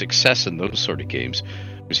success in those sort of games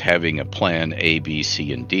was having a plan A, B,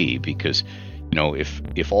 C, and D. Because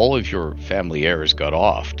if all of your family heirs got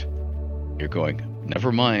offed, you're going,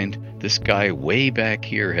 never mind, this guy way back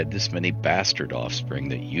here had this many bastard offspring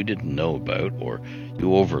that you didn't know about or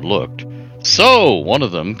you overlooked. So one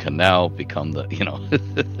of them can now become the,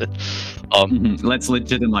 let's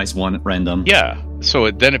legitimize one random. Yeah. So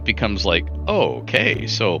then it becomes like, oh, okay.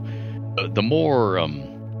 So the more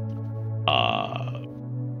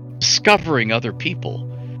discovering other people,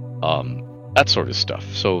 that sort of stuff.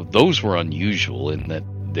 So those were unusual in that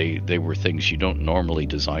they were things you don't normally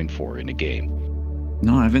design for in a game.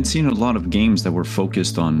 No, I haven't seen a lot of games that were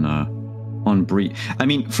focused on breed. I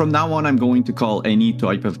mean, from now on, I'm going to call any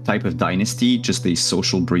type of dynasty just a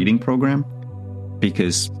social breeding program,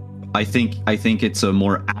 because I think it's a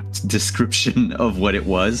more apt description of what it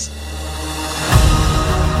was.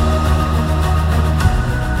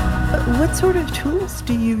 What sort of tools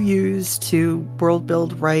do you use to world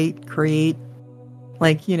build, write, create?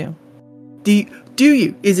 Like, do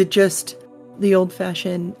you? Is it just the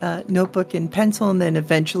old-fashioned notebook and pencil, and then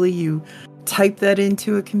eventually you type that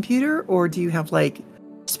into a computer, or do you have like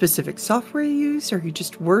specific software you use, or are you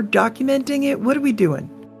just Word documenting it? What are we doing?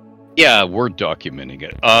 Yeah, Word documenting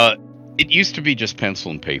it. It used to be just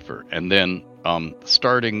pencil and paper, and then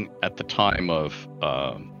starting at the time of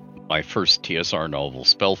my first TSR novel,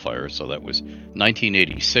 Spellfire, so that was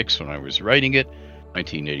 1986 when I was writing it,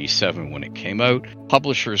 1987 when it came out,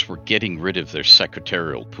 publishers were getting rid of their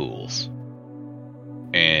secretarial pools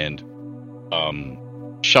and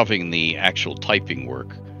shoving the actual typing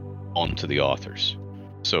work onto the authors.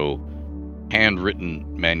 So handwritten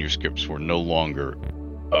manuscripts were no longer,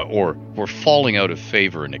 or were falling out of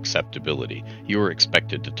favor and acceptability. You were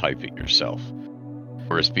expected to type it yourself.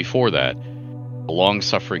 Whereas before that, the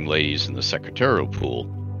long-suffering ladies in the secretarial pool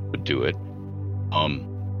would do it,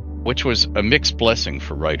 which was a mixed blessing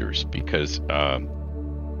for writers, because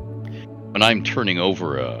when I'm turning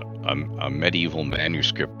over a medieval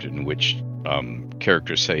manuscript in which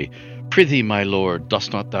characters say, "Prithee, my lord,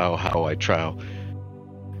 dost not thou how I trow?"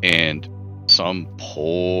 and some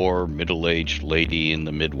poor middle-aged lady in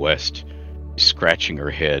the Midwest is scratching her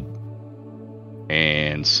head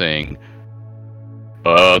and saying,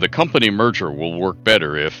 the company merger will work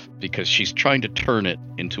better if, because she's trying to turn it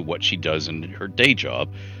into what she does in her day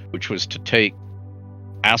job, which was to take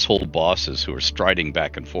asshole bosses who are striding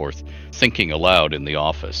back and forth, thinking aloud in the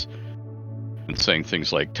office, and saying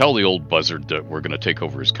things like, "Tell the old buzzard that we're going to take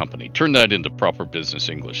over his company. Turn that into proper business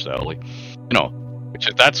English, Sally."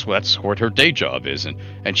 That's what her day job is,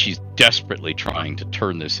 and she's desperately trying to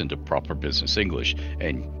turn this into proper business English.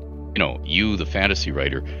 And you, the fantasy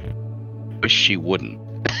writer, wish she wouldn't,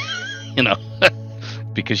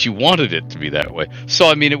 because you wanted it to be that way. So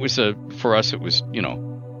I mean, for us, it was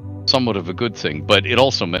somewhat of a good thing, but it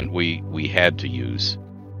also meant we had to use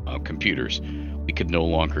computers. We could no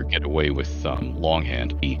longer get away with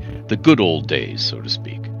longhand, the good old days, so to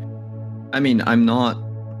speak. I mean,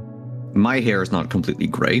 my hair is not completely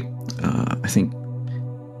gray. I think,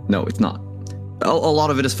 no, it's not. A lot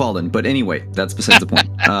of it has fallen, but anyway, that's besides the point.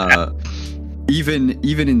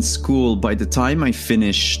 Even in school, by the time I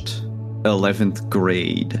finished 11th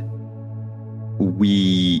grade,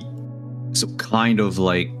 so kind of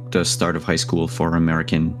like the start of high school for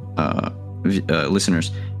American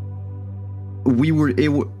listeners,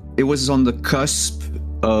 it was on the cusp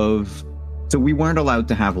of, so we weren't allowed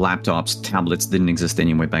to have laptops. Tablets didn't exist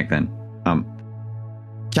anyway back then.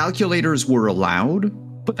 Calculators were allowed,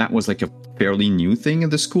 but that was like a fairly new thing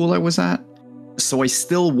at the school I was at. So I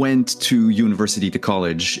still went to university, to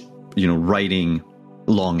college, writing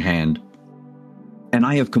longhand. And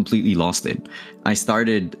I have completely lost it. I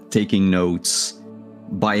started taking notes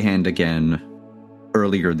by hand again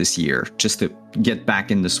earlier this year, just to get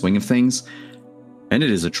back in the swing of things. And it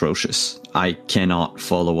is atrocious. I cannot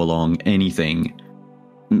follow along anything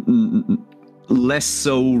less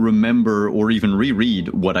so remember or even reread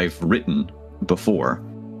what I've written before.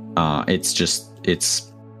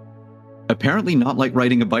 It's apparently not like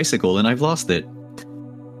riding a bicycle, and I've lost it.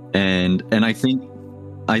 And I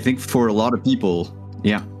think for a lot of people,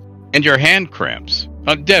 yeah. And your hand cramps.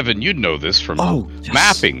 Devin, you'd know this from Yes.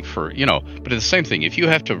 mapping for, but it's the same thing. If you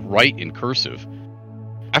have to write in cursive,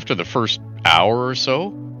 after the first hour or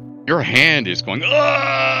so, your hand is going,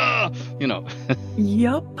 Yup.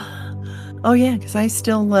 Oh, yeah, because I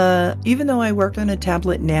still, even though I work on a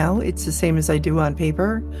tablet now, it's the same as I do on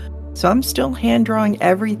paper. So I'm still hand drawing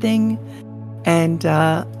everything. And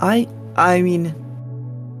I mean,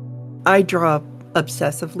 I draw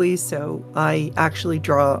obsessively, so I actually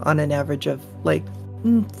draw on an average of like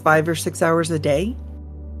 5 or 6 hours a day.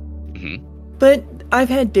 Mm-hmm. But I've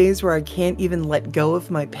had days where I can't even let go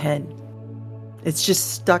of my pen. It's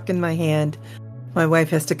just stuck in my hand. My wife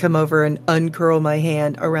has to come over and uncurl my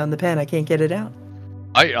hand around the pen. I can't get it out.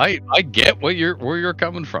 I get where you're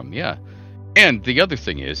coming from, yeah. And the other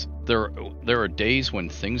thing is, there are days when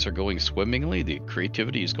things are going swimmingly, the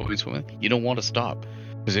creativity is going swimmingly. You don't want to stop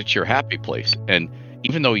because it's your happy place. And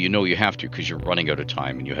even though you have to because you're running out of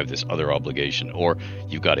time and you have this other obligation, or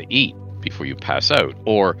you've got to eat before you pass out,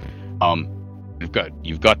 or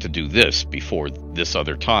you've got to do this before this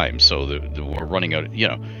other time, so we're running out.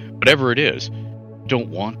 Whatever it is, don't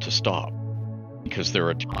want to stop because there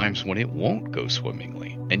are times when it won't go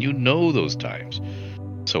swimmingly, and those times.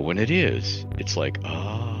 So when it is, it's like,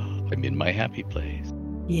 I'm in my happy place.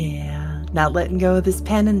 Yeah, not letting go of this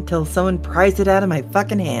pen until someone pries it out of my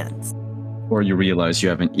fucking hands. Or you realize you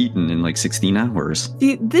haven't eaten in like 16 hours.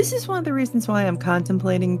 See, this is one of the reasons why I'm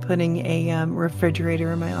contemplating putting a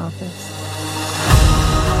refrigerator in my office.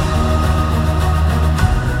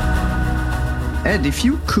 Ed, if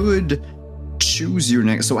you could choose your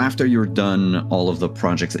next... So after you're done all of the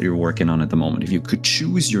projects that you're working on at the moment, if you could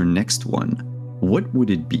choose your next one, what would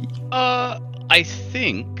it be? I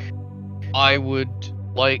think I would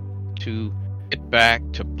like to get back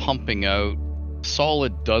to pumping out a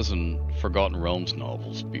solid dozen Forgotten Realms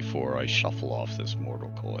novels before I shuffle off this mortal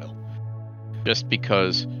coil. Just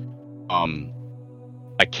because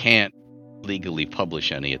I can't legally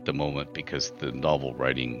publish any at the moment because the novel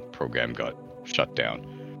writing program got shut down.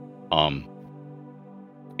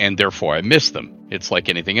 And therefore I miss them. It's like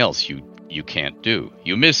anything else you can't do.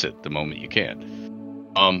 You miss it the moment you can.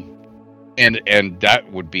 And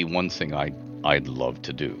that would be one thing I'd love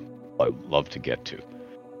to do. I'd love to get to.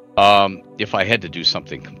 If I had to do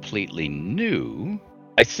something completely new,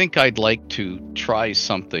 I think I'd like to try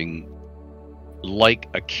something like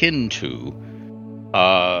akin to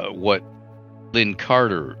what Lynn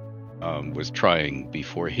Carter was trying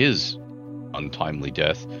before his untimely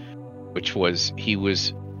death, which was he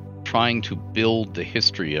was trying to build the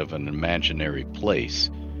history of an imaginary place.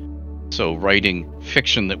 So writing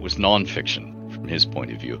fiction that was nonfiction from his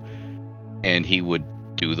point of view. And he would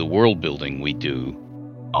do the world building we do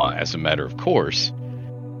as a matter of course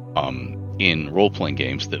in role-playing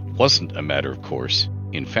games that wasn't a matter of course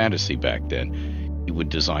in fantasy back then. He would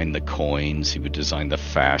design the coins, he would design the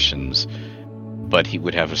fashions, but he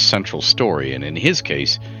would have a central story. And in his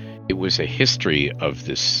case, it was a history of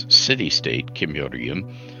this city-state,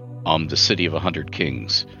 Kimyorium, the city of 100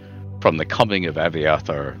 kings, from the coming of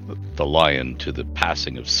Aviathar the Lion to the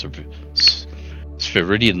passing of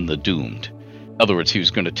Sphiridion the Doomed. In other words, he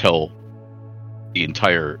was going to tell the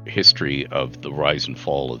entire history of the rise and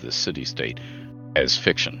fall of this city-state as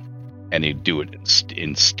fiction. And he'd do it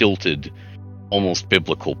in stilted, almost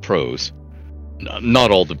biblical prose.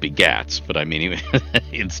 Not all the begats, but I mean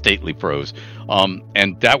in stately prose.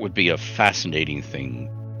 And that would be a fascinating thing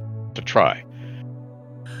to try.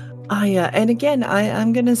 And again,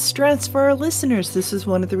 I'm going to stress for our listeners, this is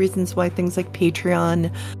one of the reasons why things like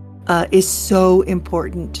Patreon is so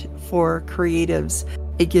important for creatives.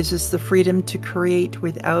 It gives us the freedom to create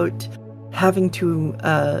without having to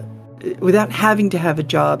have a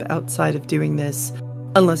job outside of doing this,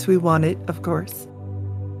 unless we want it, of course.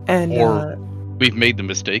 And or we've made the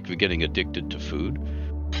mistake of getting addicted to food.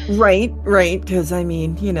 Right, because I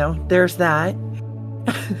mean, there's that.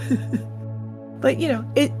 But,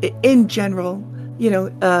 in general,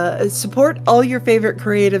 support all your favorite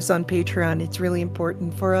creatives on Patreon. It's really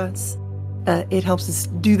important for us. It helps us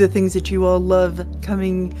do the things that you all love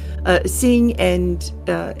seeing and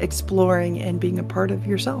exploring and being a part of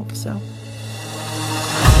yourself. So.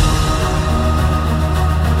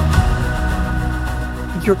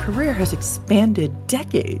 Your career has expanded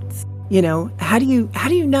decades. How do you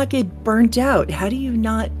not get burnt out? How do you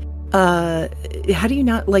not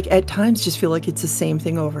like at times just feel like it's the same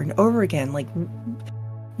thing over and over again? Like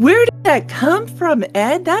Where did that come from,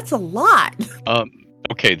 Ed? That's a lot.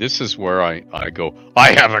 Okay, this is where I go,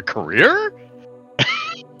 I have a career?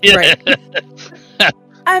 Right.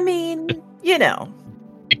 I mean,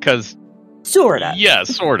 Because sort of. yeah,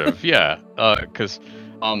 sort of, yeah. Because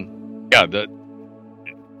I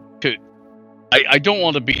don't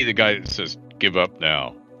want to be the guy that says, give up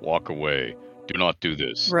now, walk away, do not do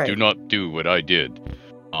this, Right. do not do what I did,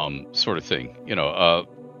 sort of thing,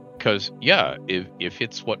 because if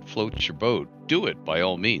it's what floats your boat, do it by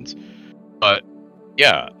all means. But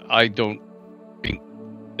yeah, I don't think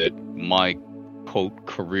that my quote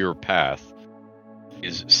career path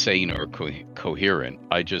is sane or coherent.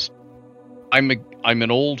 I'm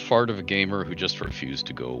an old fart of a gamer who just refused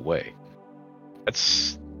to go away.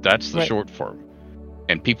 That's the Right. short form.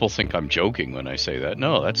 And people think I'm joking when I say that.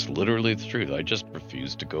 No, that's literally the truth. I just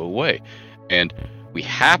refuse to go away. And we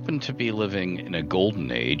happen to be living in a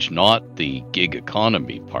golden age, not the gig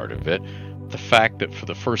economy part of it. The fact that for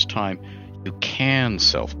the first time, you can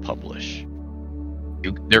self-publish.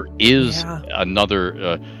 There is Yeah.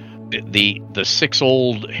 another... the 6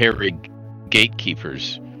 old hairy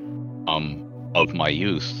gatekeepers of my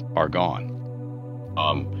youth are gone.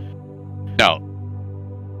 Now,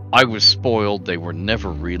 I was spoiled. They were never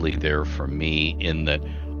really there for me in that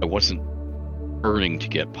I wasn't burning to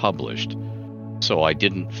get published, so I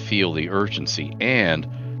didn't feel the urgency. And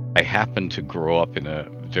I happened to grow up in a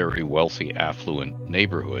very wealthy, affluent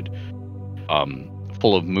neighborhood,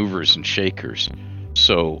 full of movers and shakers.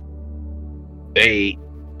 So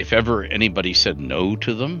if ever anybody said no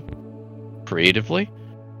to them creatively,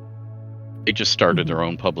 they just started their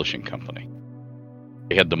own publishing company.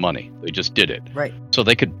 They had the money. They just did it. Right. So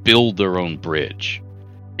they could build their own bridge.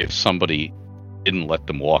 If somebody didn't let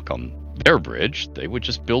them walk on their bridge, they would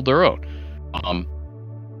just build their own.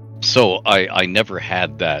 So I never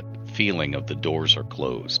had that feeling of the doors are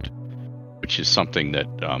closed, which is something that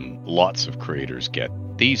lots of creators get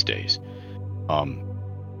these days.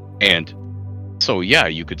 And so, yeah,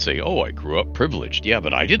 you could say, oh, I grew up privileged. Yeah,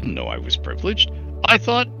 but I didn't know I was privileged. I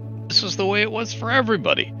thought this was the way it was for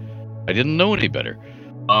everybody. I didn't know any better.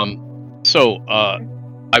 So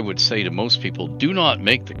I would say to most people, do not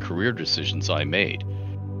make the career decisions I made,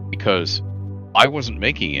 because I wasn't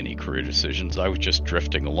making any career decisions. I was just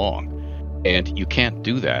drifting along. And you can't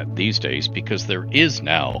do that these days because there is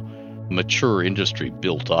now mature industry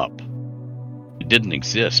built up. It didn't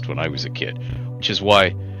exist when I was a kid, which is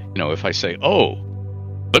why, if I say, oh,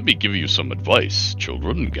 let me give you some advice,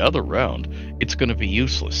 children, gather round, it's going to be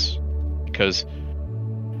useless, because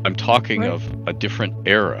I'm talking Right. of a different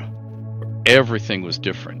era. Everything was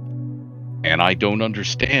different. And I don't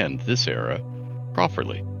understand this era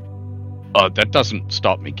properly. That doesn't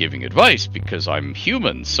stop me giving advice, because I'm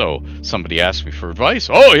human. So somebody asks me for advice.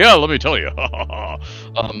 Oh, yeah, let me tell you.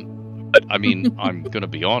 But I mean, I'm going to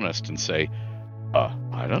be honest and say,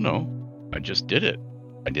 I don't know. I just did it.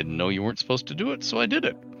 I didn't know you weren't supposed to do it, so I did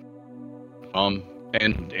it.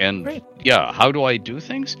 And Right. yeah, how do I do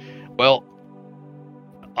things? Well,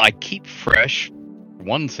 I keep fresh,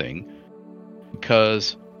 one thing,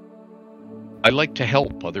 because I like to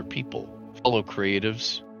help other people, fellow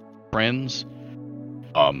creatives, friends,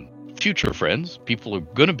 future friends, people who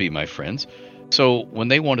are going to be my friends. So when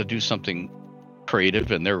they want to do something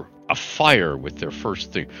creative and they're afire with their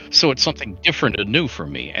first thing, so it's something different and new for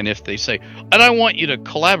me. And if they say, and I want you to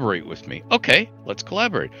collaborate with me, okay, let's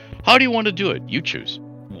collaborate. How do you want to do it? You choose.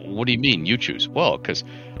 What do you mean you choose? Well, because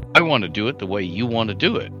I want to do it the way you want to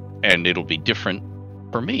do it, and it'll be different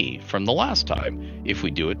for me from the last time if we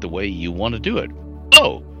do it the way you want to do it.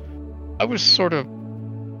 Oh, I was sort of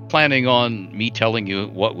planning on me telling you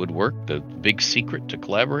what would work, the big secret to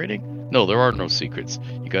collaborating. No, there are no secrets.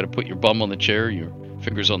 You got to put your bum on the chair, your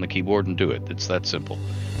fingers on the keyboard, and do it. It's that simple.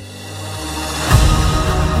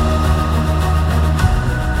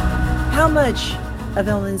 How much of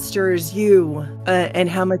Elminster is you, and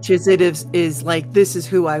how much is it is like, this is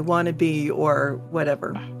who I want to be, or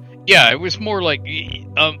whatever? Yeah, it was more like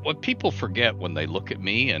what people forget when they look at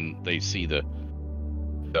me and they see the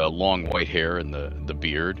long white hair and the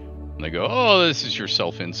beard, and they go, oh, this is your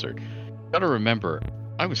self-insert. Got to remember,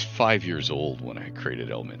 I was 5 years old when I created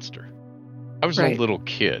Elminster. I was Right. a little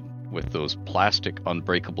kid with those plastic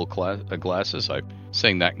unbreakable glasses. I'm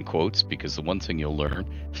saying that in quotes because the one thing you'll learn,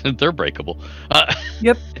 they're breakable.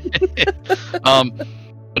 Yep.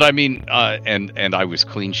 But I mean, and I was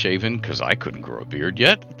clean shaven because I couldn't grow a beard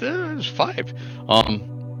yet. I was 5.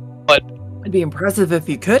 But It'd be impressive if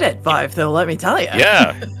you could at 5, though, let me tell you.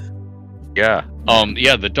 yeah, yeah,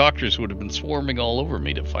 yeah. The doctors would have been swarming all over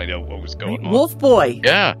me to find out what was going on. Wolf boy.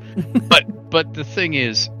 Yeah, but the thing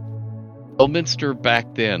is, Elminster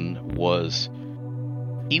back then was,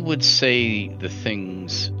 he would say the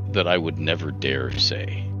things that I would never dare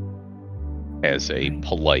say as a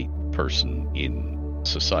polite person in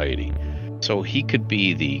society. So he could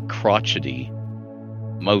be the crotchety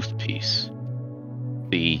mouthpiece,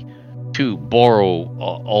 to borrow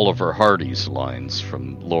Oliver Hardy's lines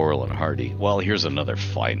from Laurel and Hardy. Well, here's another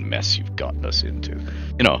fine mess you've gotten us into.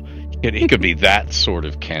 You know, he could be that sort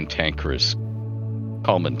of cantankerous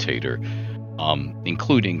commentator,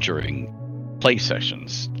 including during play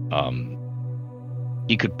sessions.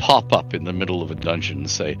 He could pop up in the middle of a dungeon and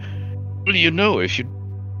say, well, you know, if you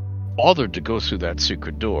bothered to go through that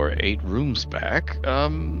secret door 8 rooms back,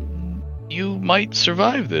 you might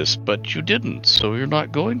survive this, but you didn't, so you're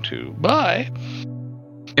not going to. Bye.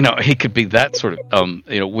 You know, he could be that sort of,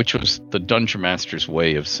 which was the Dungeon Master's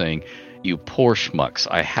way of saying, you poor schmucks,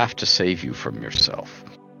 I have to save you from yourself.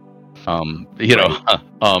 But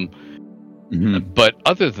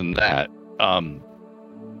other than that,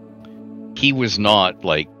 he was not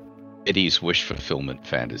like Eddie's wish fulfillment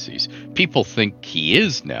fantasies. People think he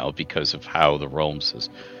is now because of how the realms has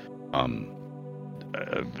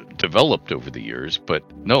developed over the years, but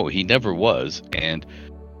no, he never was. And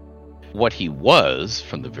what he was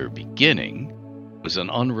from the very beginning was an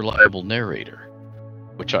unreliable narrator,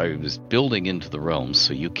 which I was building into the realms.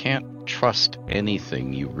 So you can't trust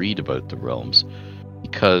anything you read about the realms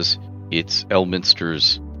because it's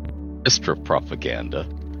Elminster's Istra propaganda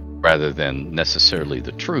rather than necessarily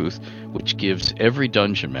the truth, which gives every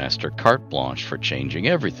dungeon master carte blanche for changing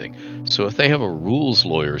everything. So if they have a rules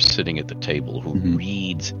lawyer sitting at the table who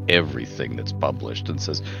reads everything that's published and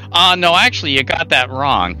says, no, actually you got that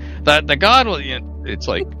wrong, the god will, it's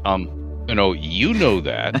like, you know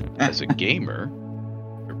that as a gamer,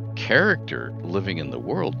 your character living in the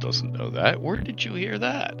world doesn't know that. Where did you hear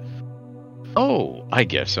that? Oh, I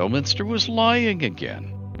guess Elminster was lying again.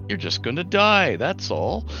 You're just going to die. That's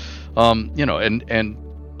all. And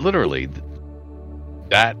literally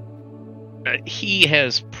that he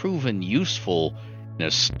has proven useful in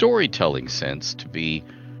a storytelling sense to be,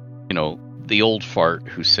 the old fart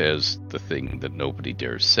who says the thing that nobody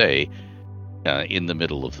dares say in the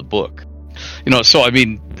middle of the book. So I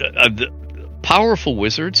mean, the powerful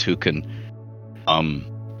wizards who can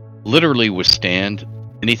literally withstand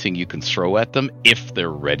anything you can throw at them if they're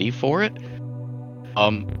ready for it,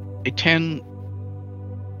 they tend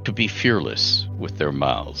to be fearless with their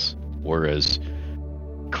mouths, whereas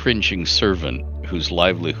cringing servant whose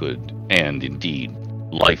livelihood and indeed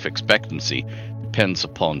life expectancy depends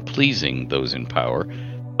upon pleasing those in power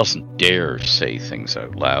doesn't dare say things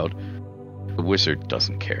out loud. The wizard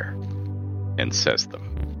doesn't care and says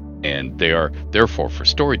them, and they are therefore for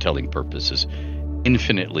storytelling purposes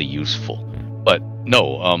infinitely useful. But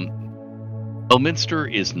no,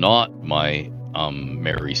 Elminster is not my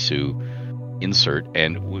Mary Sue insert,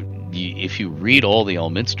 and if you read all the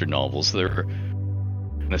Elminster novels, there are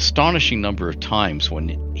an astonishing number of times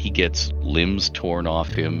when he gets limbs torn off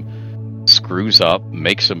him, screws up,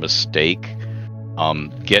 makes a mistake,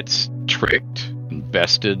 gets tricked and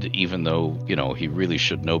bested, even though he really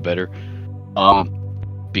should know better,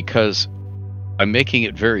 because I'm making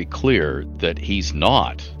it very clear that he's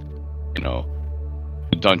not the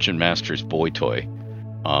Dungeon Master's boy toy,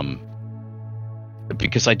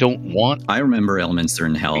 because I don't want. I remember Elminster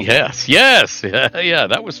in Hell. Yes, yeah,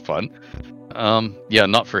 that was fun.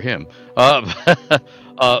 Not for him.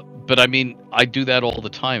 But I mean, I do that all the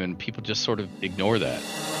time, and people just sort of ignore that.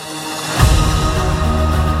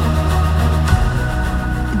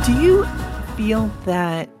 Do you feel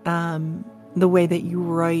that the way that you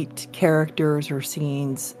write characters or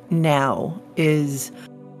scenes now is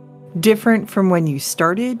different from when you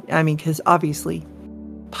started? I mean, because obviously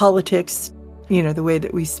politics, the way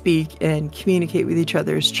that we speak and communicate with each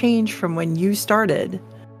other has changed from when you started.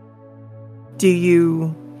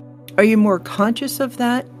 Are you more conscious of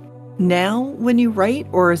that now when you write,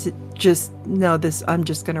 or is it just, no, I'm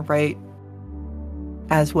just going to write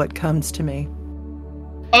as what comes to me?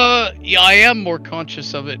 Yeah, I am more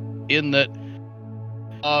conscious of it in that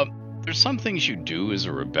there's some things you do as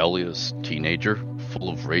a rebellious teenager full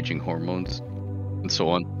of raging hormones and so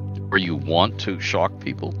on, where you want to shock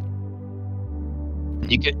people.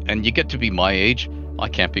 You get to be my age, I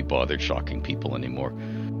can't be bothered shocking people anymore.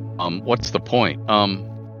 What's the point?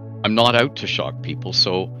 I'm not out to shock people,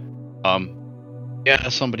 so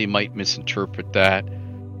somebody might misinterpret that.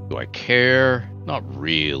 Do I care? Not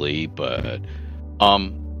really, but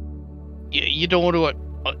you don't want to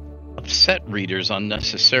upset readers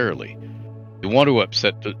unnecessarily. You want to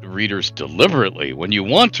upset the readers deliberately when you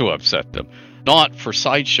want to upset them. not for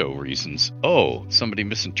sideshow reasons. Oh, somebody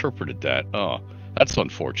misinterpreted that. Oh, that's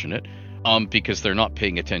unfortunate. Because they're not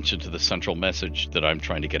paying attention to the central message that I'm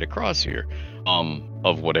trying to get across here,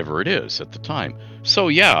 of whatever it is at the time. So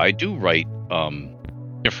yeah, I do write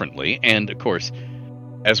differently, and of course,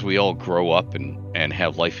 as we all grow up and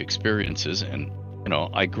have life experiences, and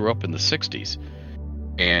I grew up in the '60s,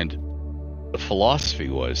 and the philosophy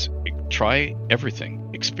was try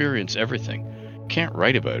everything, experience everything. You can't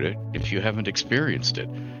write about it if you haven't experienced it.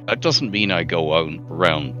 That doesn't mean I go out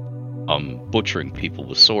around butchering people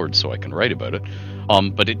with swords so I can write about it.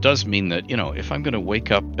 But it does mean that, if I'm going to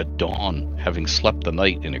wake up at dawn having slept the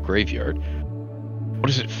night in a graveyard, what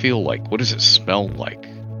does it feel like? What does it smell like?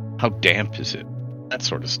 How damp is it? That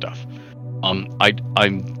sort of stuff.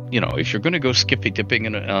 If you're going to go skippy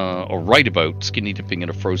dipping or write about skinny dipping in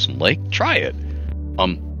a frozen lake, try it.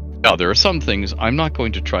 Now there are some things I'm not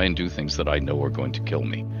going to try and do things that I know are going to kill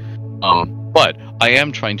me. But I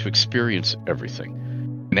am trying to experience everything.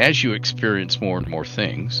 And as you experience more and more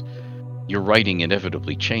things, your writing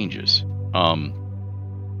inevitably changes.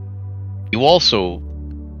 You also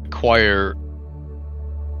acquire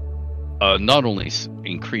not only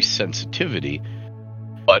increased sensitivity,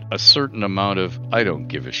 but a certain amount of I don't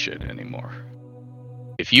give a shit anymore.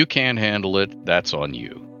 If you can't handle it, that's on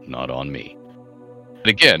you, not on me. But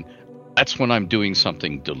again, that's when I'm doing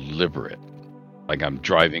something deliberate. Like I'm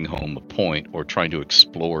driving home a point or trying to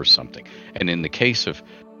explore something. And in the case of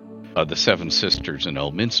the Seven Sisters in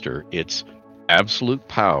Elminster, it's absolute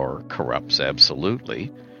power corrupts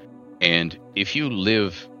absolutely. And if you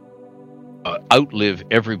outlive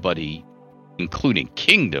everybody, including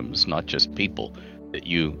kingdoms, not just people that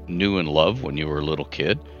you knew and loved when you were a little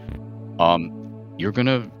kid, you're going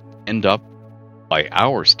to end up, by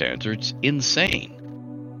our standards, insane.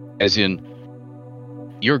 As in,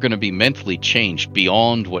 you're going to be mentally changed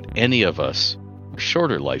beyond what any of us with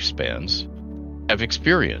shorter lifespans have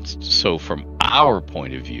experienced. So from our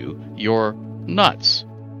point of view, you're nuts.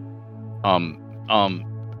 And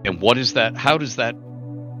what is that? How does that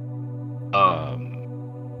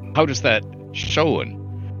show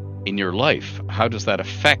in your life? How does that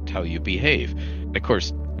affect how you behave? And of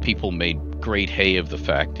course, people made great hay of the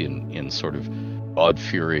fact in sort of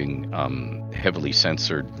God-fearing, heavily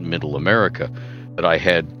censored middle America that I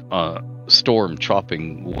had Storm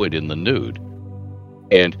chopping wood in the nude.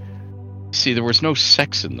 And see, there was no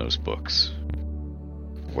sex in those books.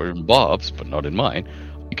 Were in Bob's, but not in mine,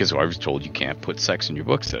 because I was told you can't put sex in your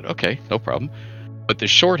books. I said, okay, no problem. But the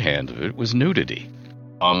shorthand of it was nudity.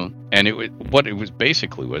 And what it was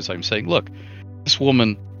basically was I'm saying, look, this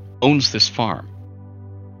woman owns this farm.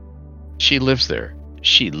 She lives there.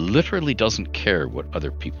 She literally doesn't care what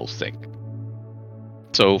other people think.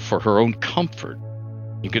 So for her own comfort,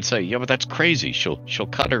 you could say, yeah, but that's crazy. She'll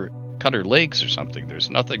cut her legs or something. There's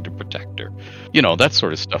nothing to protect her. That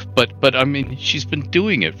sort of stuff. But I mean, she's been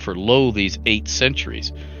doing it for these 8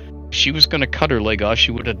 centuries. If she was going to cut her leg off,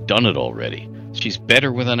 she would have done it already. She's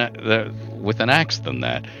better with an axe than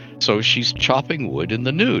that. So she's chopping wood in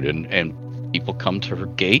the nude, and people come to her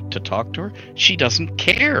gate to talk to her. She doesn't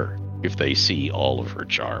care if they see all of her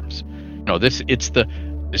charms.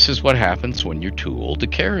 This is what happens when you're too old to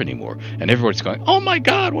care anymore. And everyone's going, "Oh my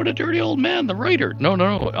God, what a dirty old man, the writer." No.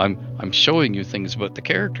 I'm showing you things about the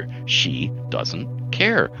character. She doesn't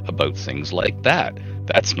care about things like that.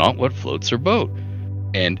 That's not what floats her boat.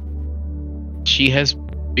 And she has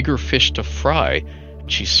bigger fish to fry.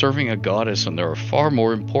 She's serving a goddess, and there are far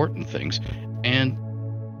more important things. And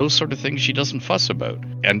those sort of things she doesn't fuss about.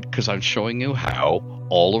 And because I'm showing you how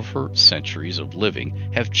all of her centuries of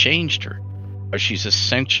living have changed her. She's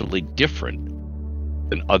essentially different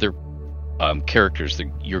than other characters that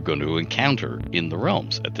you're going to encounter in the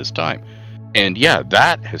realms at this time. And yeah,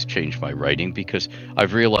 that has changed my writing, because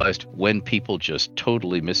I've realized when people just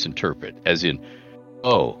totally misinterpret, as in,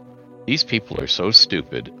 oh, these people are so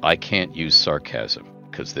stupid, I can't use sarcasm,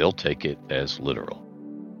 because they'll take it as literal.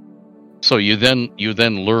 So you then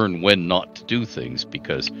learn when not to do things,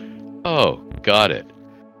 because, oh, got it.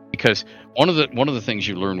 Because one of the things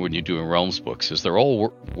you learn when you're doing Realms books is they're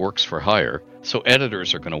all works for hire, so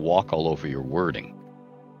editors are going to walk all over your wording.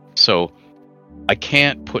 So I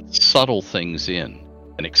can't put subtle things in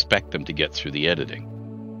and expect them to get through the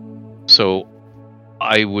editing. So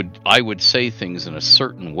I would say things in a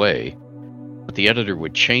certain way, but the editor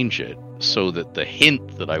would change it so that the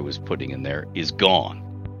hint that I was putting in there is gone.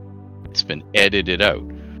 It's been edited out.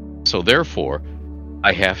 So therefore,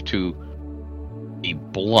 I have to be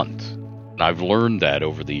blunt. And I've learned that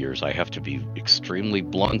over the years. I have to be extremely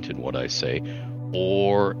blunt in what I say,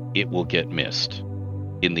 or it will get missed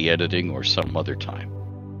in the editing or some other time.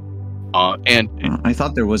 And I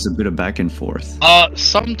thought there was a bit of back and forth.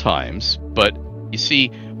 sometimes, but you see,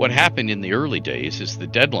 what happened in the early days is the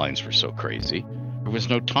deadlines were so crazy, there was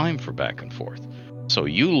no time for back and forth. So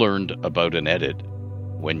you learned about an edit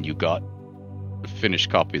when you got a finished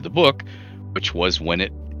copy of the book, which was when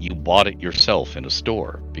you bought it yourself in a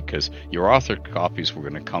store, because your author copies were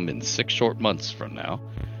going to come in 6 short months from now,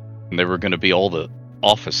 and they were going to be all the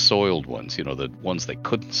office soiled ones, the ones they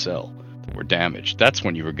couldn't sell, that were damaged. That's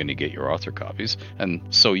when you were going to get your author copies, and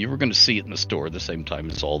so you were going to see it in the store at the same time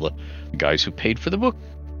as all the guys who paid for the book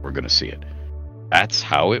were going to see it. That's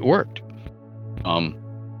how it worked.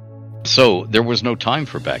 So there was no time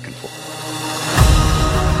for back and forth.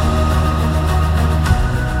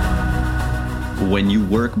 When you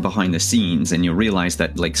work behind the scenes and you realize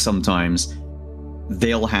that, like, sometimes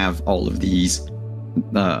they'll have all of these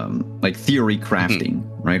like theory crafting,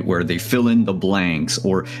 right, where they fill in the blanks,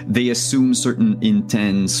 or they assume certain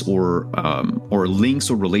intents or links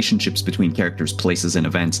or relationships between characters, places, and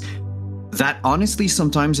events. That honestly,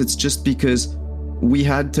 sometimes it's just because we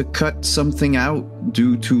had to cut something out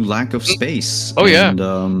due to lack of space. Oh, yeah.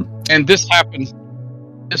 And this happens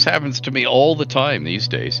to me all the time these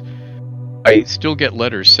days. I still get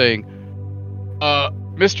letters saying,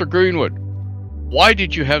 Mr. Greenwood, why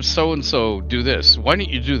did you have so-and-so do this? Why didn't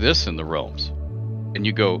you do this in the realms? And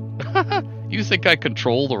you go, you think I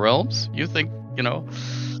control the realms? You think,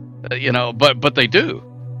 but they do.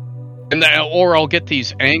 And or I'll get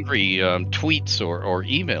these angry tweets or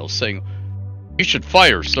emails saying, you should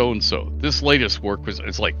fire so-and-so. This latest work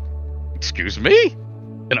it's like, excuse me?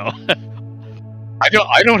 I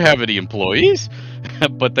don't have any employees,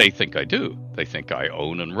 but they think I do. They think I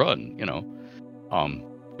own and run,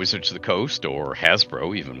 Wizards of the Coast or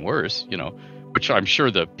Hasbro, even worse, which I'm sure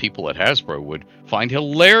the people at Hasbro would find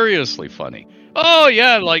hilariously funny. Oh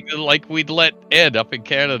yeah, like we'd let Ed up in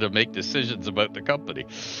Canada make decisions about the company,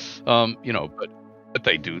 but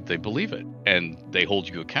they do. They believe it, and they hold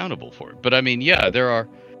you accountable for it. But I mean, yeah, there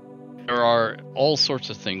are all sorts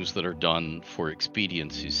of things that are done for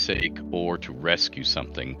expediency's sake, or to rescue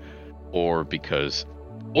something, or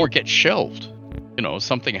get shelved.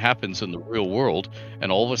 Something happens in the real world,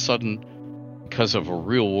 and all of a sudden, because of a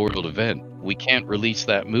real world event, we can't release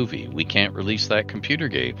that movie, we can't release that computer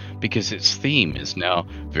game, because its theme is now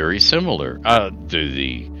very similar to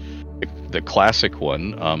the classic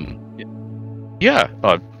one.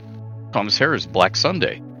 Thomas Harris' Black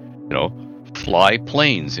Sunday. Fly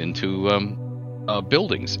planes into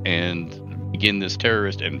buildings and begin this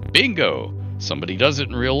terrorist, and bingo, somebody does it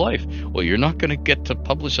in real life. Well, you're not going to get to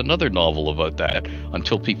publish another novel about that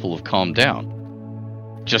until people have calmed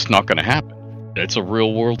down. Just not going to happen. It's a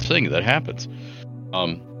real world thing that happens.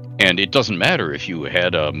 And it doesn't matter if you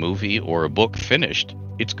had a movie or a book finished,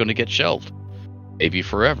 it's going to get shelved. Maybe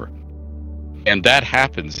forever. And that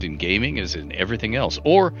happens in gaming as in everything else.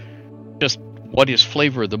 Or just what is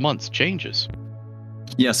flavor of the month changes.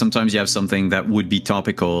 Yeah, sometimes you have something that would be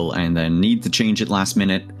topical and then need to change it last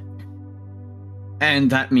minute.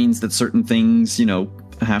 And that means that certain things,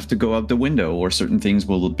 have to go out the window, or certain things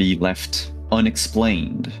will be left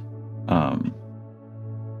unexplained.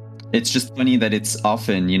 It's just funny that it's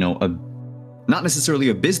often, not necessarily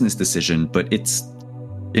a business decision, but it's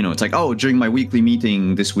like, oh, during my weekly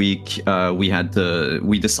meeting this week,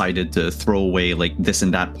 we decided to throw away like this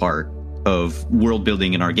and that part of world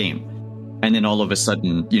building in our game. And then all of a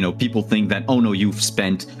sudden, people think that, oh no, you've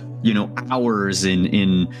spent, hours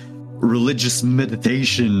in religious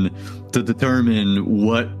meditation to determine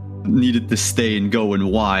what needed to stay and go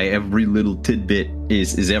and why. Every little tidbit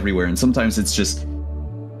is everywhere. And sometimes it's just,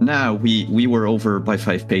 we were over by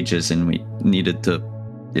 5 pages and we needed to,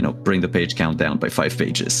 bring the page count down by 5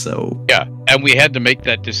 pages. So yeah, and we had to make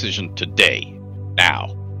that decision today,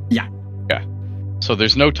 now. Yeah. So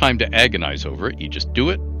there's no time to agonize over it. You just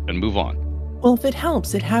do it and move on. Well, if it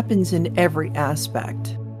helps, it happens in every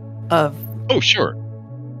aspect of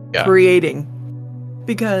creating.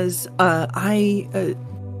 Because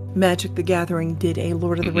Magic the Gathering did a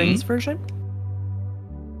Lord of the Rings version.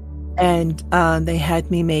 And they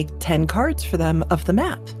had me make 10 cards for them of the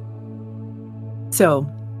map. So,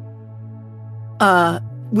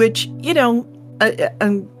 which,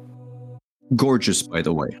 I'm gorgeous, by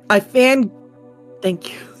the way.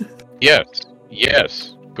 Thank you.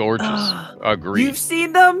 Yes. Gorgeous. Agreed. You've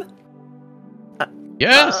seen them?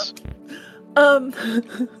 Yes. I'm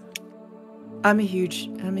a huge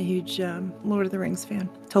Lord of the Rings fan,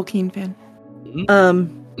 Tolkien fan.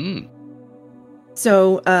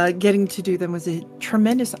 So getting to do them was a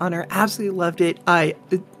tremendous honor. Absolutely loved it. I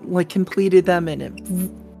completed them in a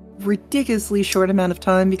ridiculously short amount of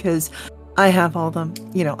time because I have all them.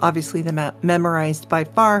 You know, obviously the map memorized by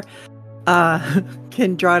far.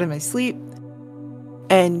 Can draw it in my sleep.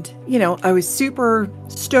 And, you know, I was super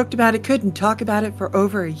stoked about it. Couldn't talk about it for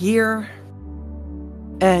over a year.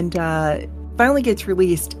 And finally gets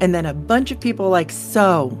released. And then a bunch of people like,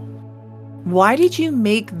 so, why did you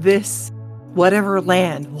make this whatever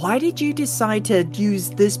land? Why did you decide to use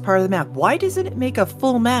this part of the map? Why doesn't it make a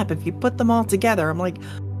full map if you put them all together? I'm like,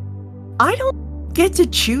 I don't get to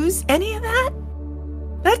choose any of that.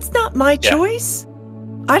 That's not my choice.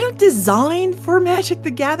 I don't design for Magic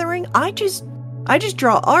the Gathering. I just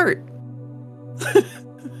draw art.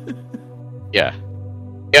 Yeah.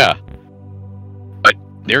 But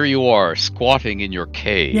there you are, squatting in your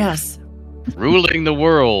cave. Yes. Ruling the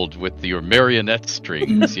world with your marionette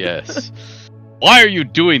strings, yes. Why are you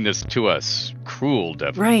doing this to us, cruel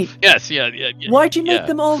devil? Right. Yes, yeah. Why'd you make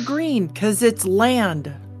them all green? Because it's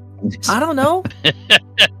land. I don't know.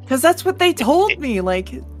 Because that's what they told me.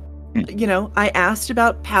 Like, you know, I asked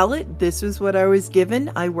about palette. This was what I was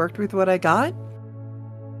given. I worked with what I got.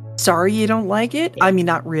 Sorry you don't like it. I mean,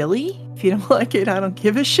 not really. If you don't like it, I don't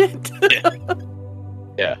give a shit.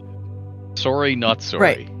 Yeah. Sorry, not sorry.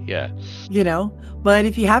 Right. Yeah. You know, but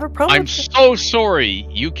if you have a problem... I'm so sorry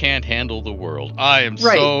you can't handle the world. I am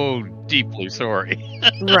so deeply sorry.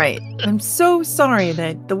 Right. I'm so sorry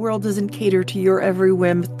that the world doesn't cater to your every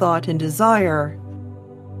whim, thought, and desire.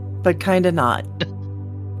 But kind of not.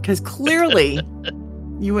 Because clearly,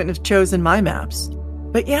 you wouldn't have chosen my maps.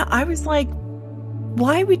 But yeah, I was like,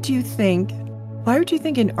 why would you think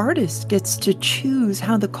an artist gets to choose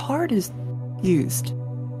how the card is used?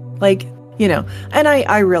 Like, you know, and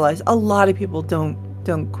I realize a lot of people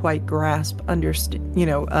don't quite understand, you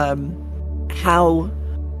know, how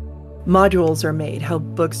modules are made, how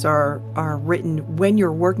books are written when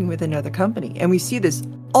you're working with another company. And we see this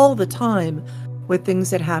all the time with things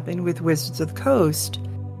that happen with Wizards of the Coast,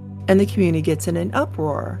 and the community gets in an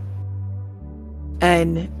uproar.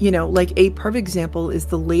 And, you know, like a perfect example is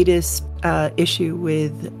the latest issue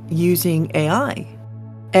with using AI.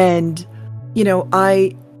 And, you know,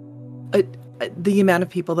 the amount of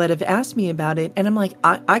people that have asked me about it, and I'm like,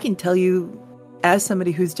 I can tell you, as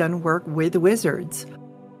somebody who's done work with the Wizards,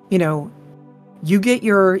 you know, you get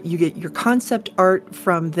your concept art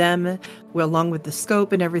from them, well, along with the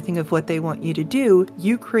scope and everything of what they want you to do.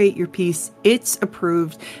 You create your piece, it's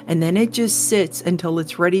approved, and then it just sits until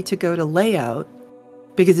it's ready to go to layout,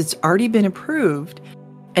 because it's already been approved.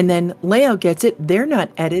 And then layout gets it. They're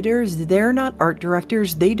not editors, they're not art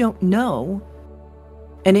directors, they don't know.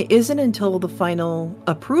 And it isn't until the final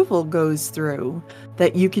approval goes through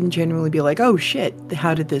that you can genuinely be like, oh shit,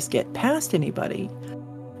 how did this get past anybody?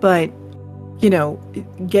 But, you know,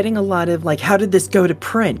 getting a lot of like, how did this go to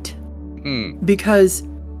print? Because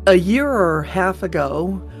a year or half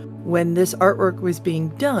ago, when this artwork was being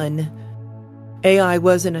done, AI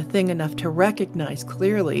wasn't a thing enough to recognize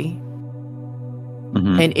clearly.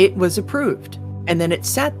 And it was approved. And then it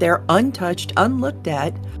sat there untouched, unlooked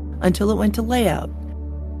at, until it went to layout.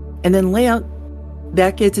 And then layout,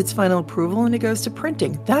 that gets its final approval and it goes to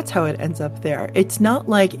printing. That's how it ends up there. It's not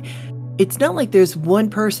like there's one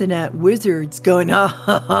person at Wizards going,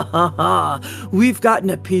 we've gotten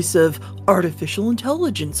a piece of artificial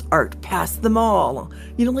intelligence art past them all.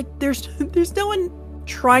 You know, like there's no one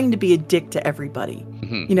trying to be a dick to everybody.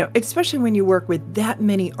 You know, especially when you work with that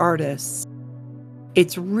many artists,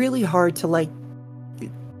 it's really hard to like,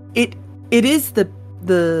 it is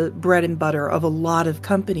the bread and butter of a lot of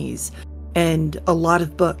companies and a lot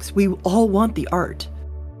of books. We all want the art.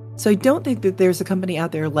 So I don't think that there's a company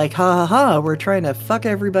out there like, we're trying to fuck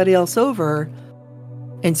everybody else over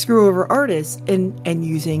and screw over artists and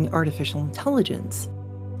using artificial intelligence.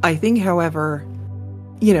 I think, however,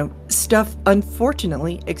 you know, stuff,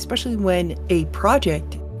 unfortunately, especially when a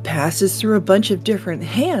project passes through a bunch of different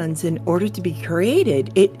hands in order to be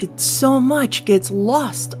created, it so much gets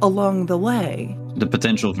lost along the way. The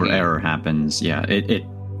potential for error happens. Yeah, it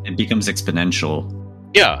becomes exponential.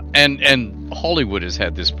 Yeah, and Hollywood has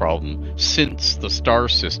had this problem since the star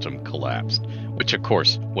system collapsed, which of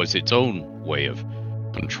course was its own way of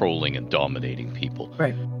controlling and dominating people.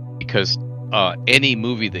 Right. Because any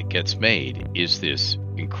movie that gets made is this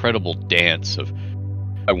incredible dance of,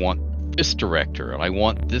 I want this director, and I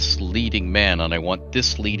want this leading man, and I want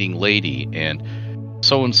this leading lady, and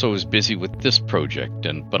so-and-so is busy with this project,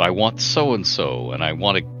 but I want so-and-so, and I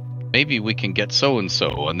want to, maybe we can get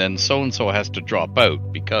so-and-so, and then so-and-so has to drop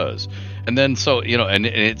out because, and then so, you know, and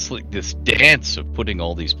it's like this dance of putting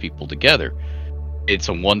all these people together. It's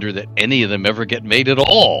a wonder that any of them ever get made at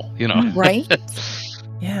all, you know? Right?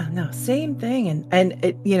 Yeah, no, same thing. And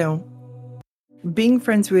it, you know, being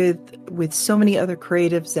friends with so many other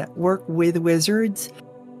creatives that work with Wizards,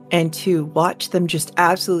 and to watch them just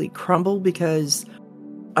absolutely crumble because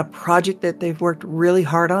a project that they've worked really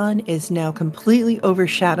hard on is now completely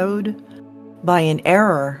overshadowed by an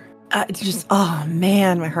error. It's just, oh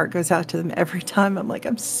man, my heart goes out to them every time. I'm like,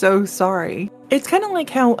 I'm so sorry. It's kind of like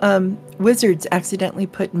how Wizards accidentally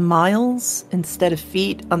put miles instead of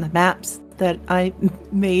feet on the maps that I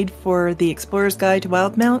made for the Explorer's Guide to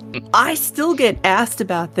Wildmount. I still get asked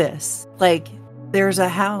about this. Like, there's a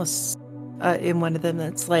house in one of them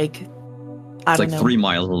that's like, I don't know, 3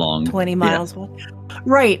 miles long, 20 miles long.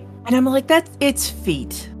 Right. And I'm like, it's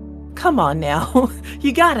feet. Come on now.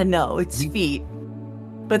 You gotta know it's feet.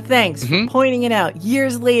 But thanks for pointing it out.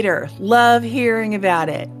 Years later, love hearing about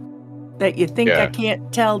it. That you think I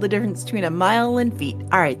can't tell the difference between a mile and feet.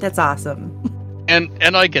 All right, that's awesome.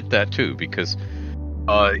 And I get that too, because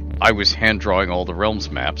I was hand drawing all the realms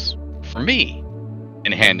maps for me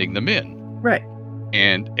and handing them in. Right.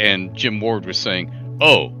 And Jim Ward was saying,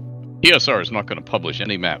 "Oh, ESR is not going to publish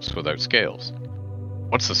any maps without scales.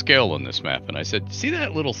 What's the scale on this map?" And I said, "See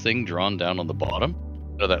that little thing drawn down on the bottom?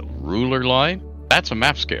 That ruler line? That's a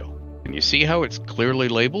map scale. And you see how it's clearly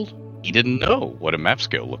labeled?" He didn't know what a map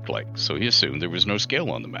scale looked like, so he assumed there was no scale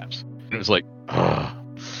on the maps. And it was like,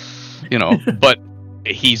 but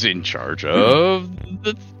he's in charge of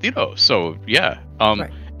the, so yeah.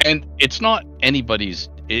 Right. And it's not anybody's,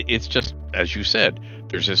 it's just, as you said,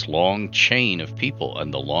 there's this long chain of people,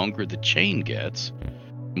 and the longer the chain gets,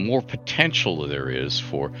 the more potential there is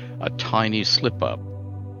for a tiny slip up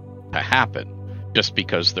to happen, just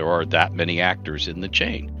because there are that many actors in the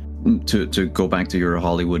chain. To go back to your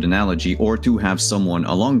Hollywood analogy, or to have someone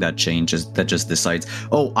along that chain that just decides,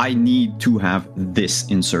 oh, I need to have this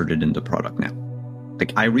inserted in the product now.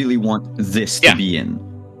 Like, I really want this to be in.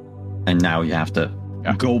 And now you have to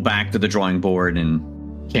go back to the drawing board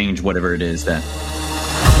and change whatever it is that...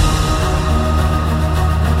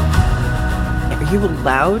 Are you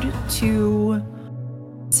allowed to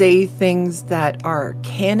say things that are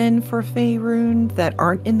canon for Faerun that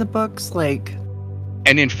aren't in the books? Like...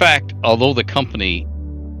 And in fact, although the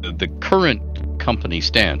current company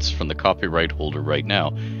stance from the copyright holder right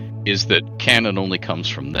now is that canon only comes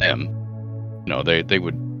from them, they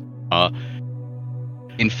would,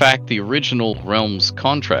 in fact, the original Realms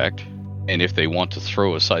contract, and if they want to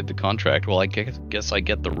throw aside the contract, well, I guess I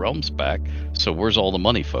get the Realms back, so where's all the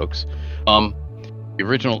money, folks? The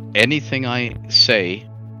original, anything I say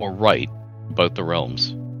or write about the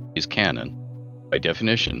Realms is canon, by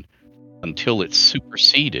definition, until it's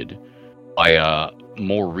superseded by a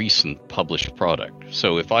more recent published product.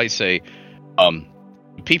 So if I say,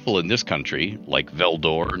 people in this country, like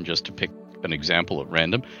Veldor, and just to pick an example at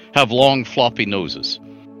random, have long floppy noses,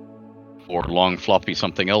 or long floppy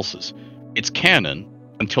something else's, it's canon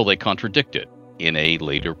until they contradict it in a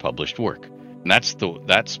later published work. And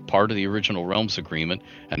that's part of the original Realms agreement,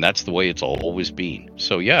 and that's the way it's always been.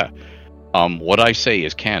 So yeah, what I say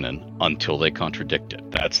is canon until they contradict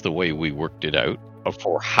it. That's the way we worked it out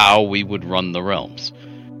for how we would run the Realms.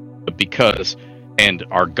 And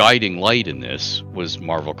our guiding light in this was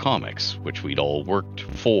Marvel Comics, which we'd all worked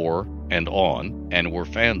for and on and were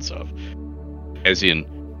fans of. As in,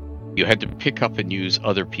 you had to pick up and use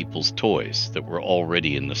other people's toys that were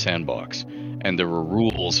already in the sandbox. And there were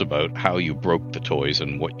rules about how you broke the toys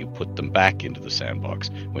and what you put them back into the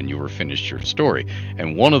sandbox when you were finished your story.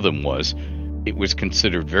 And one of them was, it was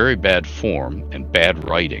considered very bad form and bad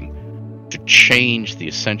writing to change the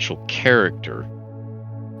essential character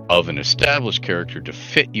of an established character to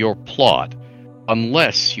fit your plot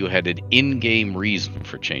unless you had an in-game reason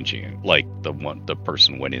for changing it, like the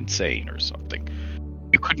person went insane or something.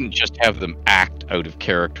 You couldn't just have them act out of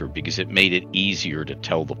character because it made it easier to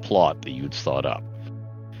tell the plot that you'd thought up.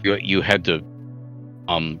 You had to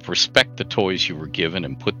respect the toys you were given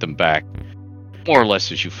and put them back more or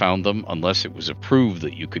less as you found them, unless it was approved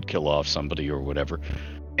that you could kill off somebody or whatever.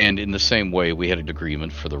 And in the same way, we had an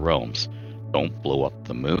agreement for the Realms. Don't blow up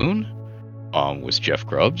the moon. Was Jeff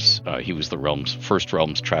Grubbs. He was the first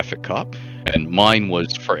Realms traffic cop. And mine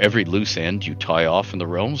was, for every loose end you tie off in the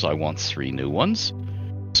Realms, I want 3 new ones.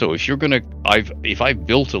 So if I've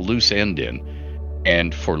built a loose end in,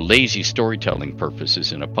 and for lazy storytelling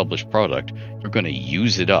purposes in a published product, you're going to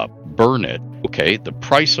use it up, burn it. Okay, the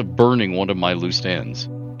price of burning one of my loose ends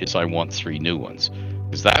is I want 3 new ones.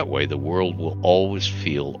 Because that way the world will always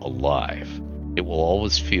feel alive. It will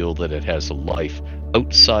always feel that it has a life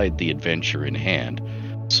outside the adventure in hand.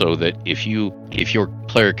 So that if your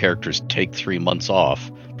player characters take 3 months off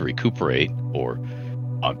to recuperate or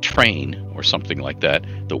train or something like that,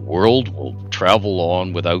 the world will travel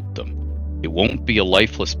on without them. It won't be a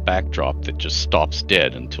lifeless backdrop that just stops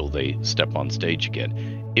dead until they step on stage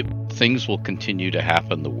again. Things will continue to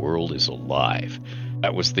happen. The world is alive.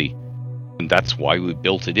 And that's why we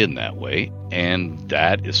built it in that way. And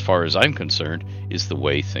that, as far as I'm concerned, is the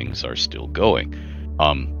way things are still going.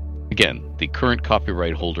 Again, the current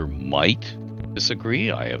copyright holder might disagree.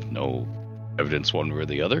 I have no evidence one way or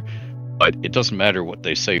the other. But it doesn't matter what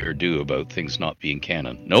they say or do about things not being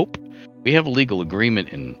canon. Nope. We have a legal agreement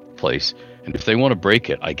in place. And if they want to break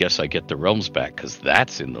it, I guess I get the realms back, because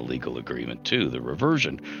that's in the legal agreement too, the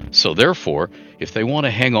reversion. So therefore, if they want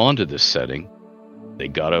to hang on to this setting, they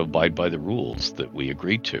got to abide by the rules that we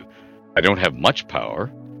agreed to. I don't have much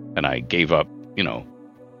power, and I gave up,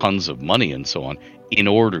 tons of money and so on in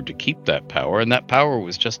order to keep that power. And that power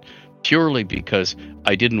was just purely because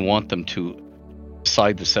I didn't want them to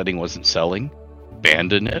decide the setting wasn't selling,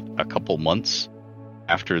 abandon it a couple months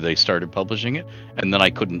after they started publishing it, and then I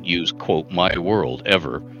couldn't use, quote, my world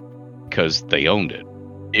ever because they owned it.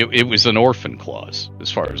 It was an orphan clause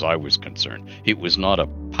as far as I was concerned. It was not a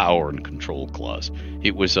power and control clause.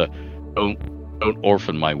 It was a don't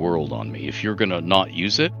orphan my world on me. If you're going to not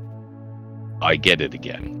use it, I get it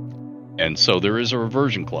again. And so there is a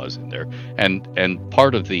reversion clause in there. And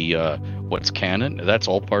part of the what's canon, that's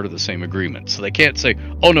all part of the same agreement. So they can't say,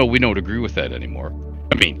 oh no, we don't agree with that anymore.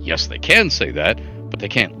 I mean, yes, they can say that, but they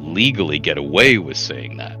can't legally get away with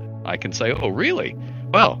saying that. I can say, oh, really?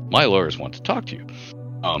 Well, my lawyers want to talk to you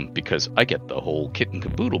because I get the whole kit and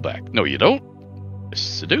caboodle back. No, you don't.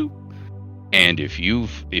 Yes, I do. And if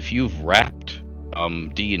you've wrapped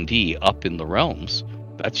D&D up in the realms,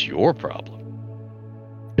 that's your problem.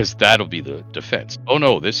 Because that'll be the defense. Oh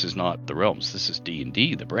no, this is not the realms. This is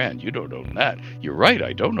D&D, the brand. You don't own that. You're right,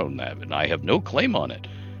 I don't own that, and I have no claim on it.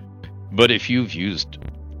 But if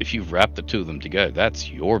you've wrapped the two of them together, that's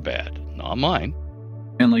your bad, not mine.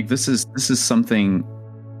 And like this is something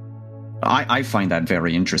I find that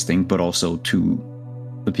very interesting, but also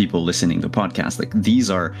to the people listening to the podcast. Like these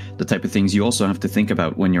are the type of things you also have to think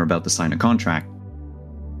about when you're about to sign a contract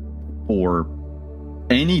or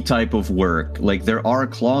any type of work. Like there are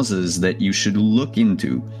clauses that you should look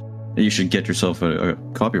into. You should get yourself a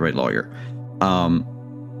copyright lawyer.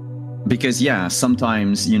 Because yeah,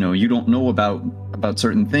 sometimes, you don't know about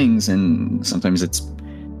certain things, and sometimes it's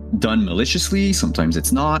done maliciously, sometimes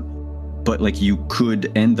it's not. But like you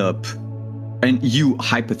could end up, and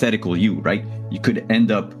right? You could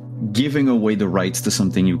end up giving away the rights to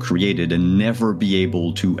something you created and never be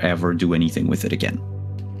able to ever do anything with it again.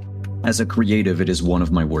 As a creative, it is one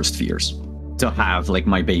of my worst fears, to have like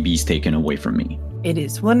my babies taken away from me. It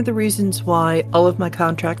is one of the reasons why all of my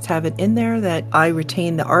contracts have it in there that I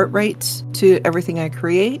retain the art rights to everything I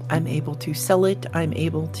create. I'm able to sell it. I'm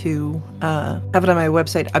able to have it on my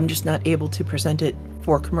website. I'm just not able to present it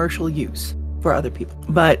for commercial use for other people.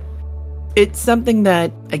 But it's something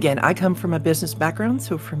that, again, I come from a business background,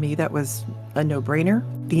 so for me that was a no-brainer.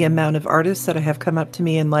 The amount of artists that have come up to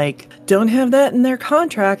me and don't have that in their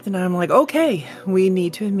contract, and I'm like, okay, we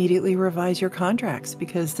need to immediately revise your contracts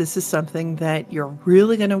because this is something that you're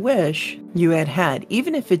really going to wish you had.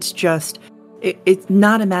 Even if it's just, it's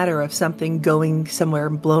not a matter of something going somewhere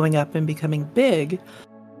and blowing up and becoming big.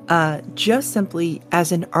 Just simply,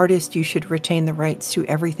 as an artist, you should retain the rights to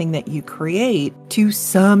everything that you create to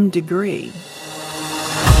some degree.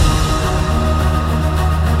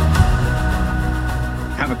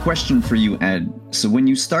 I have a question for you, Ed. So when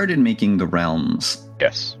you started making the realms,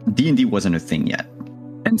 yes, D&D wasn't a thing yet.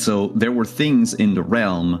 And so there were things in the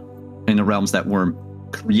realms that were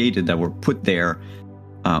created, that were put there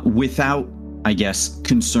without, I guess,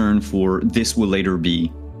 concern for this will later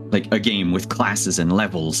be like a game with classes and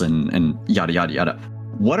levels and yada, yada, yada.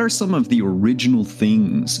 What are some of the original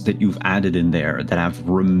things that you've added in there that have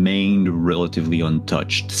remained relatively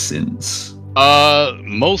untouched since?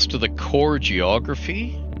 Most of the core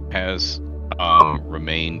geography has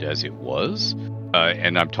remained as it was.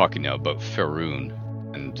 And I'm talking now about Faerun.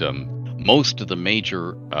 And most of the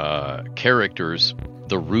major characters,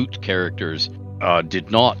 the root characters,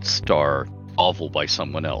 did not star novel by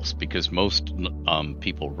someone else, because most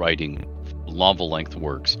people writing novel-length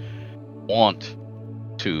works want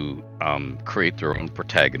to create their own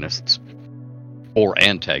protagonists or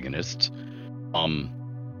antagonists,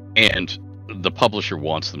 and the publisher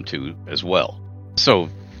wants them to as well. So,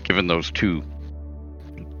 given those two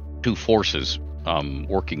forces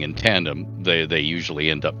working in tandem, they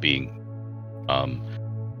usually end up being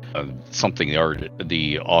something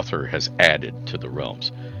the author has added to the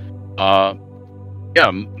realms.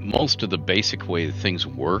 Most of the basic way that things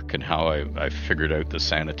work and how I figured out the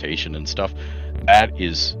sanitation and stuff, that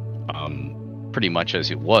is pretty much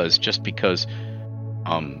as it was, just because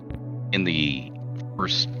in the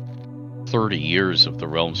first 30 years of the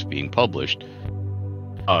Realms being published,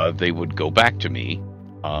 they would go back to me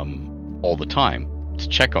all the time to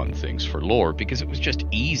check on things for lore, because it was just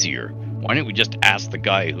easier. Why don't we just ask the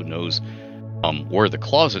guy who knows where the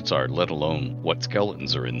closets are, let alone what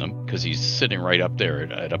skeletons are in them, because he's sitting right up there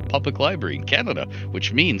at a public library in Canada,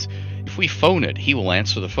 which means if we phone it, he will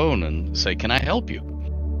answer the phone and say, "Can I help you?"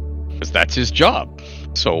 Because that's his job.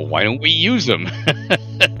 So why don't we use him?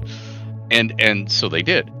 And so they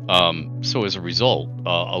did. So as a result,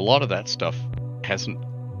 a lot of that stuff hasn't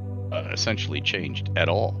essentially changed at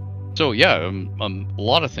all. So yeah, a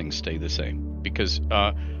lot of things stay the same, because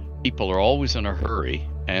people are always in a hurry,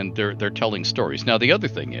 and they're telling stories. Now the other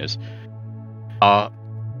thing is,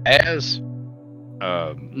 as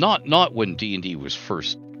not when D&D was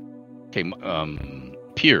first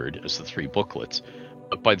appeared as the 3 booklets,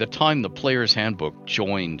 but by the time the Player's Handbook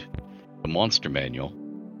joined the Monster Manual,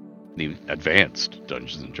 the advanced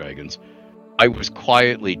Dungeons and Dragons, I was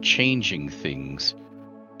quietly changing things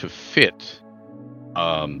to fit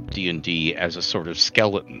D&D as a sort of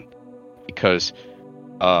skeleton, because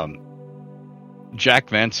Jack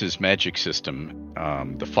Vance's magic system,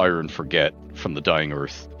 the Fire and Forget from the Dying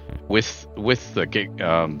Earth, with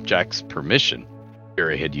Jack's permission,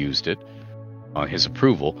 Barry had used it, his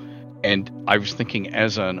approval, and I was thinking,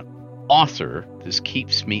 as an author, this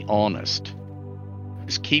keeps me honest.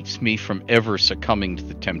 This keeps me from ever succumbing to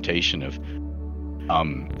the temptation of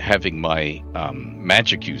having my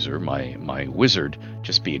magic user, my wizard,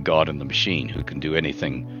 just be a god in the machine who can do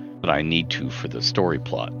anything that I need to for the story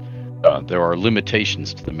plot. There are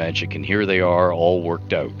limitations to the magic, and here they are, all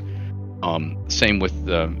worked out. Same with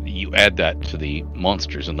you add that to the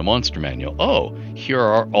monsters in the Monster Manual. Oh, here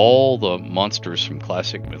are all the monsters from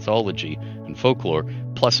classic mythology and folklore,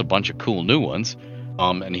 plus a bunch of cool new ones.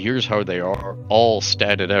 And here's how they are all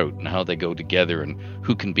statted out, and how they go together, and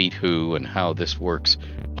who can beat who, and how this works.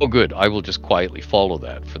 Oh, good. I will just quietly follow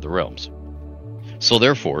that for the Realms. So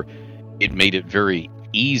therefore, it made it very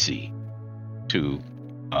easy to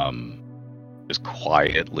just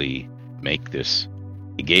quietly make this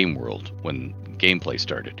a game world when gameplay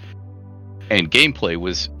started. And gameplay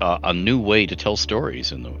was a new way to tell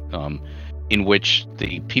stories, in which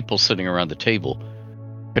the people sitting around the table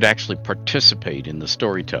could actually participate in the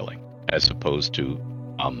storytelling, as opposed to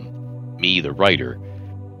me, the writer,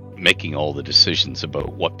 making all the decisions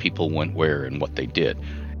about what people went where and what they did.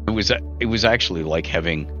 It was actually like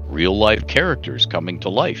having real life characters coming to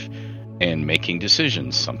life and making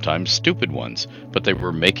decisions, sometimes stupid ones, but they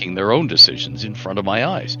were making their own decisions in front of my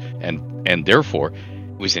eyes, and therefore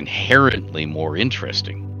it was inherently more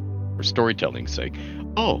interesting for storytelling's sake.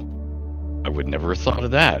 Oh, I would never have thought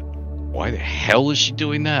of that. Why the hell is she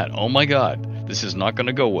doing that? Oh my God, this is not going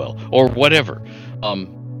to go well, or whatever.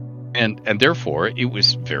 And therefore, it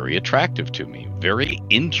was very attractive to me, very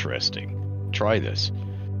interesting. Try this.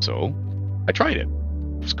 So I tried it.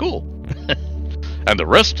 It was cool. And the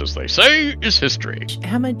rest, as they say, is history.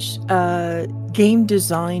 How much game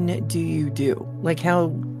design do you do? Like how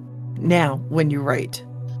now when you write?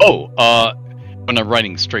 Oh, when I'm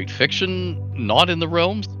writing straight fiction, not in the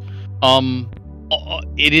Realms,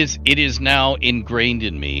 it is now ingrained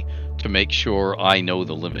in me to make sure I know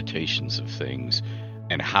the limitations of things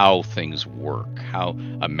and how things work, how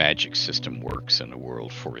a magic system works in a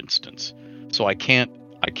world, for instance. So I can't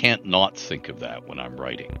not think of that when I'm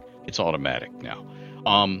writing. It's automatic now.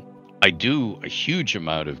 I do a huge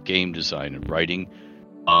amount of game design and writing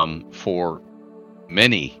for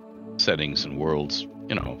many settings and worlds,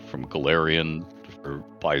 from Galarian for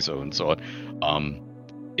Paizo and so on.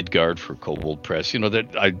 Midgard for Kobold Press,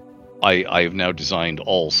 that I have now designed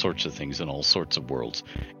all sorts of things in all sorts of worlds.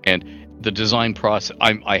 And the design process,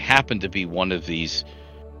 I happen to be one of these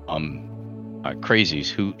crazies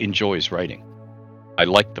who enjoys writing. I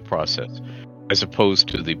like the process, as opposed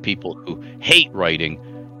to the people who hate writing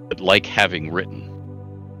but like having written.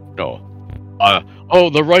 No.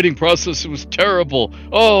 The writing process was terrible.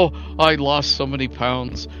 Oh, I lost so many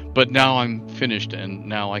pounds, but now I'm finished and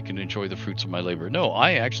now I can enjoy the fruits of my labor. No,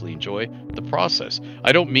 I actually enjoy the process.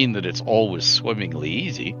 I don't mean that it's always swimmingly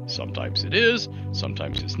easy. Sometimes it is,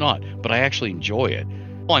 sometimes it's not, but I actually enjoy it.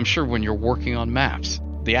 Well, I'm sure when you're working on maps,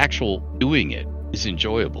 the actual doing it is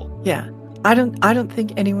enjoyable. Yeah. I don't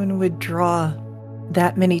think anyone would draw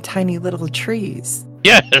that many tiny little trees.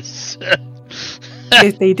 Yes.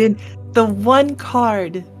 If they didn't. The one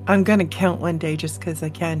card, I'm going to count one day just because I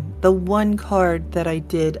can. The one card that I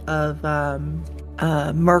did of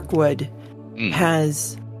Mirkwood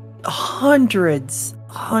has hundreds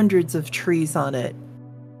of trees on it.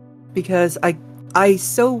 because I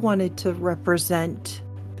so wanted to represent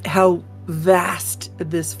how vast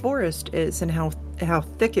this forest is and how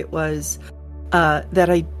thick it was,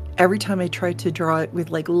 that every time I tried to draw it with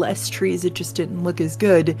like less trees, it just didn't look as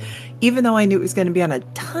good, even though I knew it was going to be on a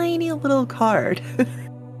tiny little card.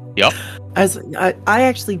 Yep. I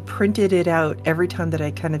actually printed it out every time that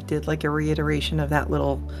I kind of did like a reiteration of that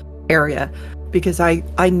little area, because I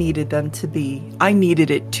needed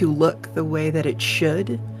it to look the way that it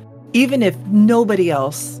should, even if nobody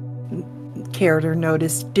else cared or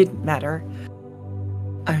noticed, didn't matter.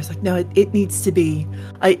 I was like, no, it needs to be.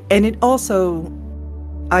 I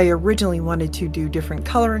originally wanted to do different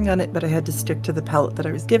coloring on it, but I had to stick to the palette that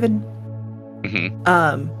I was given.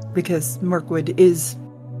 Mm-hmm. Because Mirkwood is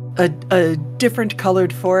a different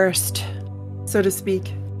colored forest, so to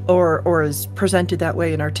speak, or is presented that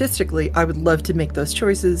way. And artistically, I would love to make those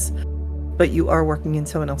choices, but you are working in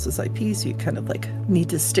someone else's IP, so you kind of like need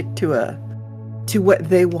to stick to what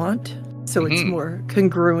they want, so it's more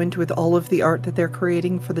congruent with all of the art that they're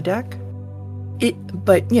creating for the deck.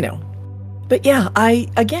 But yeah,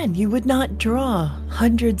 you would not draw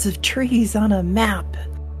hundreds of trees on a map.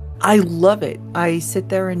 I love it. I sit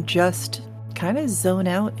there and just kind of zone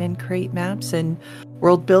out and create maps and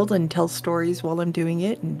world build and tell stories while I'm doing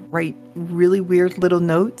it and write really weird little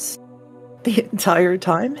notes the entire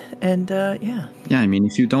time. And yeah. Yeah, I mean,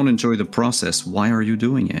 if you don't enjoy the process, why are you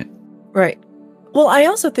doing it? Right. Well, I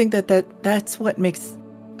also think that's what makes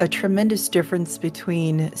a tremendous difference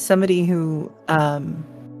between somebody who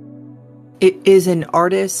it is an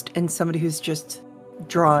artist and somebody who's just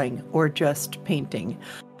drawing or just painting.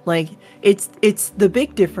 Like it's the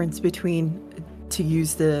big difference between, to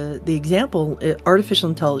use the example, artificial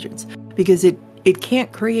intelligence, because it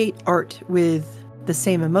can't create art with the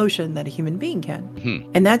same emotion that a human being can.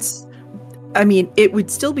 Mm-hmm. And that's, I mean, it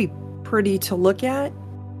would still be pretty to look at,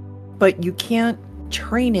 but you can't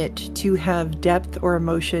train it to have depth or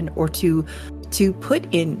emotion, or to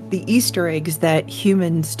put in the Easter eggs that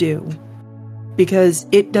humans do, because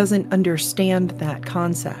it doesn't understand that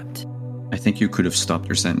concept. I think you could have stopped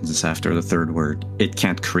your sentences after the third word. It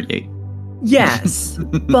can't create. Yes,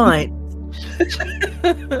 but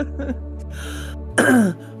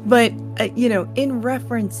but in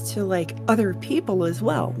reference to like other people as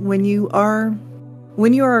well, when you are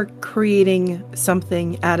creating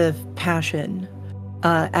something out of passion,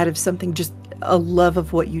 out of something, just a love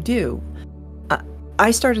of what you do. I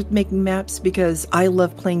started making maps because I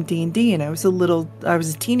love playing D&D, and I was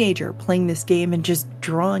a teenager playing this game and just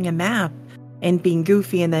drawing a map and being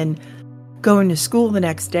goofy, and then going to school the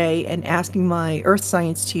next day and asking my earth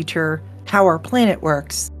science teacher how our planet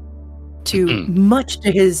works, much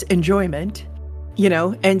to his enjoyment,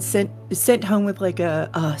 and sent home with like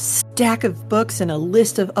a stack of books and a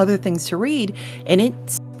list of other things to read, and it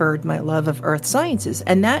spurred my love of earth sciences,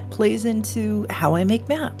 and that plays into how I make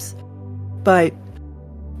maps. But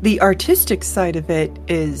the artistic side of it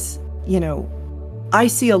is, I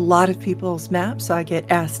see a lot of people's maps. I get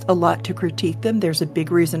asked a lot to critique them. There's a big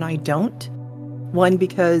reason I don't. One,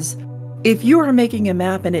 because if you are making a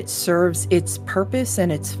map and it serves its purpose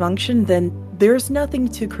and its function, then there's nothing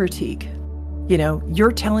to critique.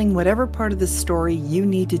 You're telling whatever part of the story you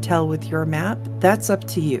need to tell with your map. That's up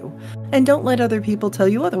to you. And don't let other people tell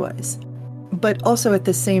you otherwise. But also at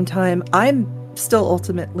the same time, I'm still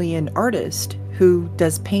ultimately an artist who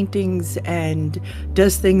does paintings and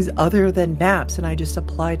does things other than maps, and I just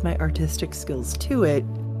applied my artistic skills to it.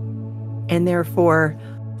 And therefore,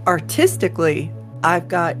 artistically, I've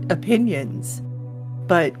got opinions,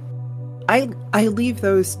 but I leave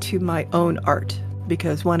those to my own art,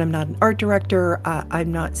 because one, I'm not an art director.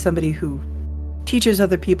 I'm not somebody who teaches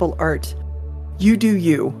other people art. You do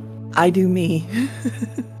you. I do me.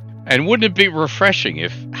 And wouldn't it be refreshing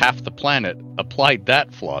if half the planet applied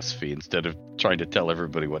that philosophy instead of trying to tell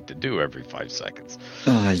everybody what to do every 5 seconds?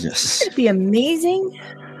 Yes. It'd be amazing.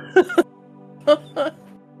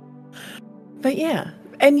 But yeah.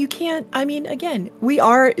 And you can't, again, we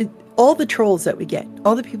are, all the trolls that we get,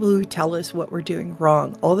 all the people who tell us what we're doing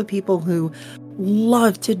wrong, all the people who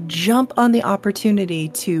love to jump on the opportunity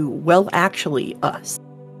to, actually us,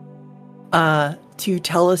 to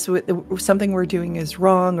tell us something we're doing is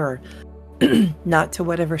wrong or not to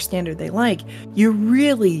whatever standard they like. You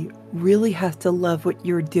really, really have to love what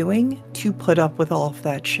you're doing to put up with all of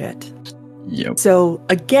that shit. Yep. So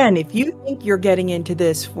again, if you think you're getting into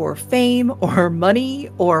this for fame or money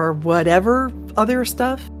or whatever other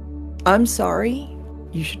stuff, I'm sorry.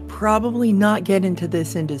 You should probably not get into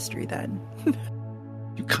this industry then.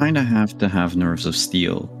 You kind of have to have nerves of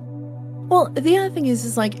steel. Well, the other thing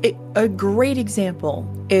is like a great example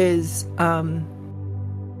is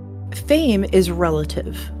fame is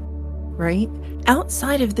relative, right?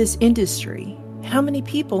 Outside of this industry, how many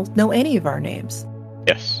people know any of our names?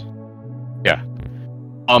 Yes. Yeah.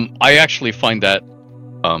 I actually find that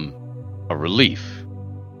a relief.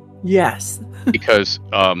 Yes. Because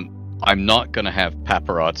I'm not going to have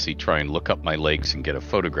paparazzi try and look up my legs and get a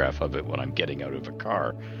photograph of it when I'm getting out of a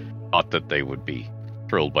car. Not that they would be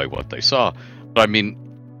thrilled by what they saw. But I mean,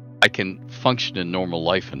 I can function in normal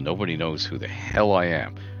life and nobody knows who the hell I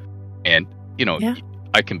am. And, you know,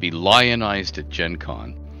 I can be lionized at Gen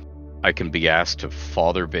Con. I can be asked to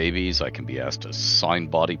father babies. I can be asked to sign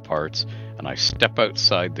body parts. And I step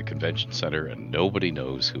outside the convention center and nobody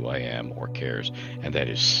knows who I am or cares. And that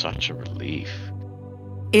is such a relief.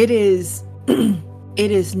 It is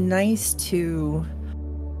it is nice to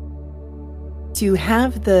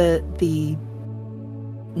have the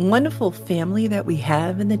wonderful family that we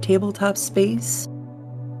have in the tabletop space,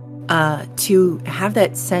 to have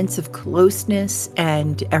that sense of closeness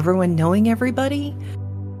and everyone knowing everybody.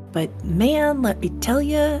 But man, let me tell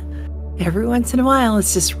you, every once in a while,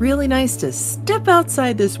 it's just really nice to step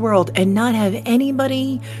outside this world and not have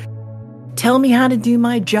anybody tell me how to do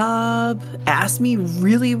my job, ask me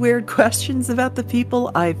really weird questions about the people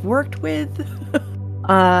I've worked with.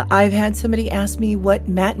 I've had somebody ask me what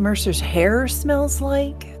Matt Mercer's hair smells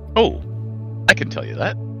like. Oh, I can tell you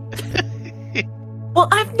that. Well,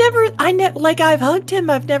 I've hugged him.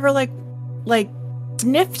 I've never like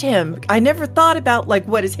sniffed him. I never thought about like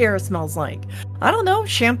what his hair smells like. I don't know,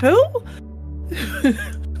 shampoo?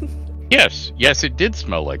 Yes, it did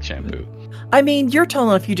smell like shampoo. I mean, you're tall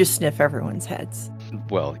enough you just sniff everyone's heads.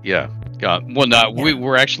 Well, yeah. We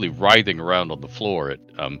were actually writhing around on the floor at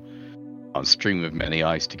on Stream of Many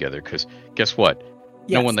Eyes together, because guess what?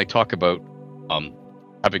 You know when they talk about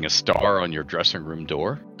having a star on your dressing room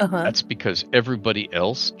door? That's because everybody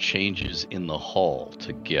else changes in the hall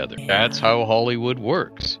together. Yeah. That's how Hollywood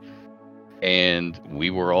works. And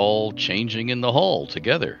we were all changing in the hall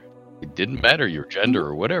together. It didn't matter your gender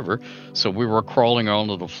or whatever. So we were crawling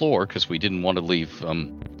onto the floor because we didn't want to leave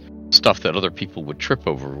stuff that other people would trip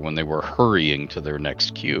over when they were hurrying to their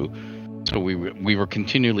next queue. So we were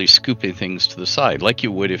continually scooping things to the side, like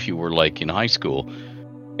you would if you were like in high school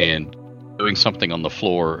and doing something on the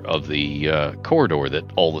floor of the corridor that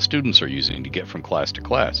all the students are using to get from class to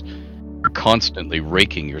class. You're constantly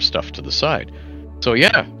raking your stuff to the side. So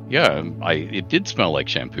it did smell like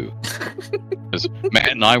shampoo. Because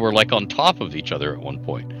Matt and I were like on top of each other at one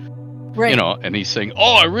point. Right. You know, and he's saying,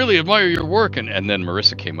 "Oh, I really admire your work." And then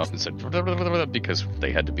Marissa came up and said, blah, blah, blah, blah, because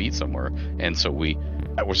they had to be somewhere. And so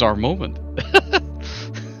that was our moment.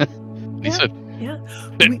 He said,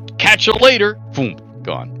 "Catch you later." Boom,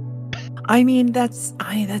 gone. I mean, that's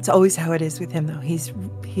always how it is with him, though. He's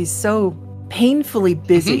so painfully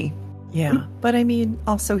busy. Mm-hmm. Yeah. But I mean,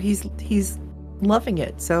 also he's loving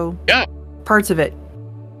it. So parts of it.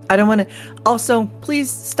 I don't want to. Also,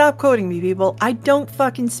 please stop quoting me, people. I don't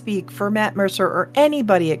fucking speak for Matt Mercer or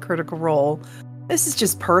anybody at Critical Role. This is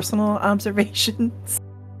just personal observations.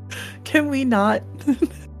 Can we not?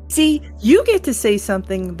 See, you get to say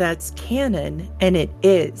something that's canon, and it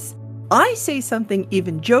is. I say something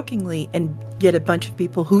even jokingly and get a bunch of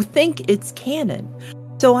people who think it's canon.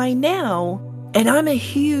 So and I'm a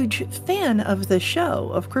huge fan of the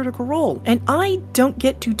show, of Critical Role, and I don't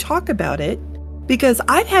get to talk about it because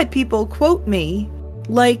I've had people quote me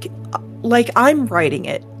like I'm writing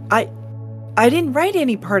it. I didn't write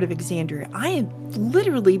any part of Exandria. I am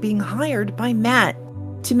literally being hired by Matt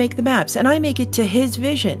to make the maps, and I make it to his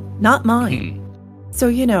vision, not mine. So,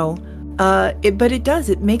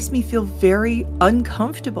 it makes me feel very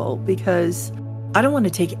uncomfortable because I don't want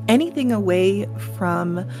to take anything away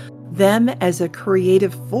from them as a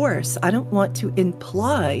creative force. I don't want to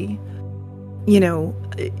imply,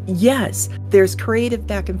 yes, there's creative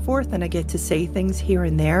back and forth and I get to say things here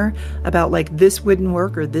and there about like this wouldn't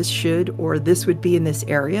work or this should or this would be in this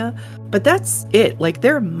area. But that's it. Like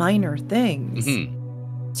they're minor things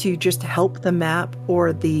to just help the map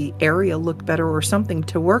or the area look better or something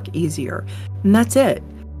to work easier. And that's it.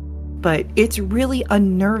 But it's really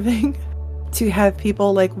unnerving to have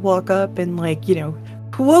people like walk up and like,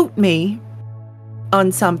 quote me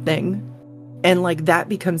on something and like that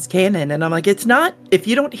becomes canon. And I'm like, it's not. If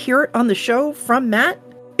you don't hear it on the show from Matt,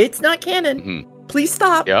 it's not canon. Please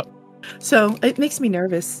stop. Yep. So it makes me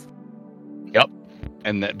nervous. Yep.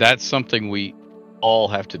 And that's something we all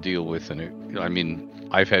have to deal with. And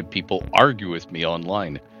I've had people argue with me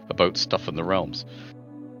online about stuff in the realms.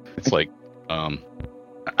 It's like, I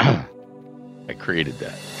created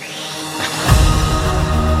that.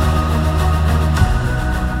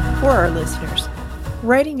 For our listeners,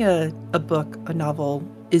 writing a book, a novel,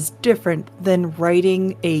 is different than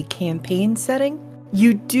writing a campaign setting.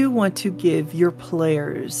 You do want to give your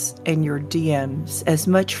players and your DMs as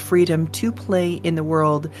much freedom to play in the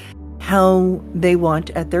world how they want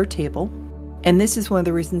at their table. And this is one of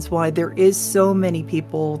the reasons why there is so many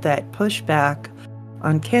people that push back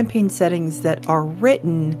on campaign settings that are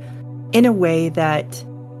written in a way that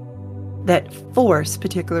force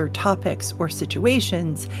particular topics or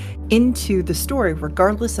situations into the story,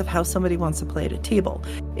 regardless of how somebody wants to play at a table.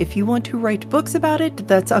 If you want to write books about it,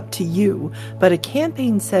 that's up to you. But a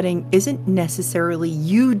campaign setting isn't necessarily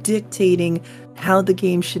you dictating how the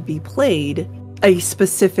game should be played a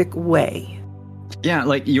specific way. Yeah,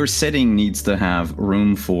 like your setting needs to have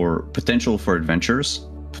room for potential for adventures,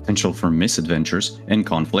 potential for misadventures, and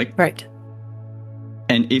conflict. Right.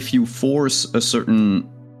 And if you force a certain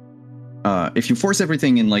if you force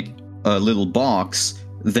everything in like a little box,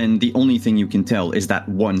 then the only thing you can tell is that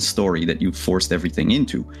one story that you forced everything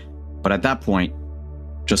into. But at that point,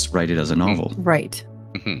 just write it as a novel. Right.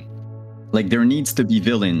 Mhm. Like there needs to be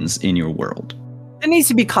villains in your world. There needs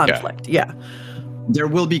to be conflict. Yeah. There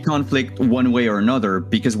will be conflict one way or another,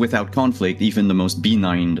 because without conflict, even the most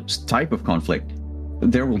benign type of conflict,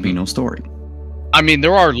 there will be no story. I mean,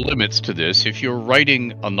 there are limits to this. If you're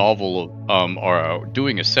writing a novel or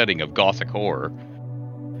doing a setting of gothic horror,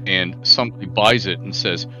 and somebody buys it and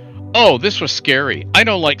says, "Oh, this was scary. I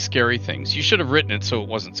don't like scary things. You should have written it so it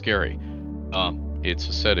wasn't scary." It's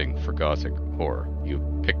a setting for gothic horror. You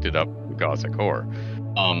picked it up for gothic horror.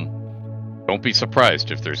 Don't be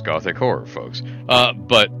surprised if there's gothic horror, folks.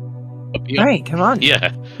 But beyond, Right, come on.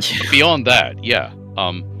 yeah. Beyond that, yeah.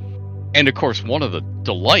 And of course, one of the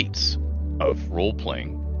delights of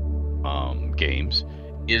role-playing games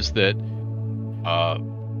is that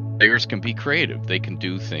players can be creative. They can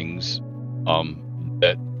do things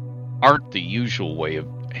that aren't the usual way of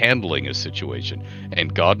handling a situation,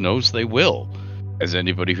 and God knows they will, as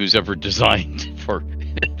anybody who's ever designed for.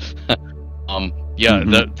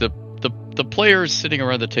 The players sitting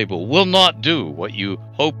around the table will not do what you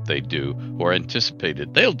hope they do or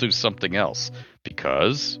anticipated. They'll do something else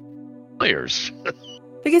because players.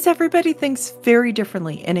 Because everybody thinks very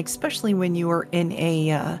differently, and especially when you are in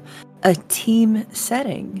a team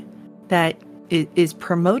setting that is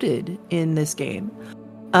promoted in this game,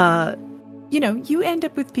 you end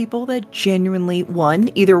up with people that genuinely,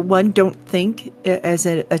 either don't think as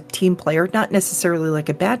a team player, not necessarily like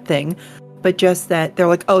a bad thing, but just that they're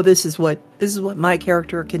like, oh, this is what my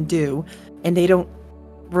character can do, and they don't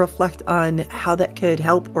reflect on how that could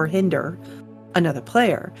help or hinder another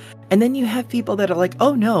player. And then you have people that are like,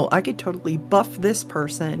 oh no, I could totally buff this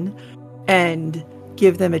person and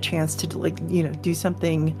give them a chance to do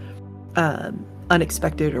something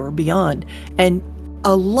unexpected or beyond. And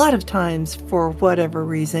a lot of times, for whatever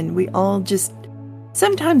reason, we all just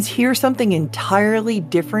sometimes hear something entirely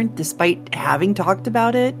different despite having talked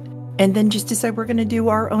about it, and then just decide we're going to do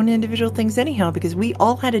our own individual things anyhow because we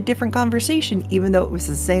all had a different conversation, even though it was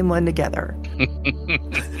the same one together.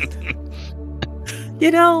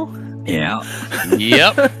 Yeah.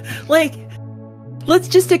 Yep. Like, let's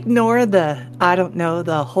just ignore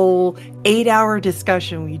the whole 8-hour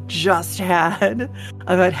discussion we just had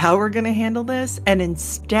about how we're going to handle this, and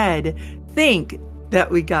instead think that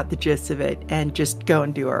we got the gist of it and just go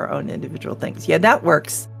and do our own individual things. Yeah, that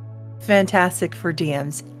works fantastic for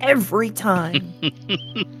DMs every time.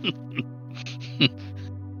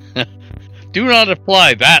 Do not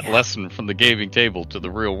apply that lesson from the gaming table to the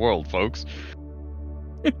real world, folks.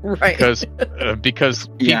 Right. Because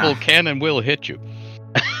people can and will hit you.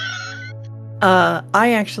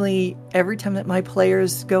 I actually, every time that my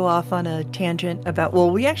players go off on a tangent about,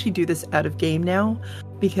 we actually do this out of game now,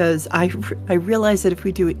 because I realize that if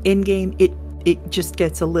we do it in game, it just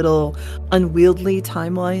gets a little unwieldy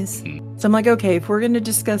time-wise. So I'm like, okay, if we're going to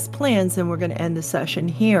discuss plans, then we're going to end the session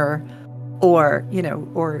here, or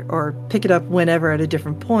pick it up whenever at a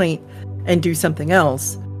different point and do something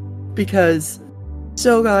else. Because,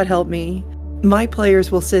 so God help me, my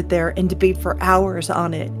players will sit there and debate for hours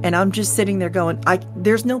on it, and I'm just sitting there going,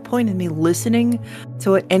 there's no point in me listening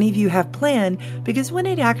to what any of you have planned, because when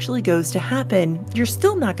it actually goes to happen, you're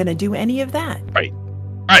still not going to do any of that. Right.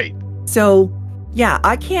 So, yeah,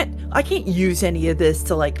 I can't use any of this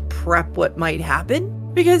to prep what might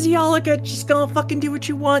happen, because y'all are just gonna fucking do what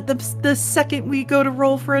you want the second we go to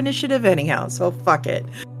roll for initiative anyhow. So fuck it.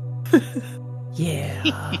 Yeah,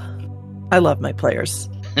 I love my players.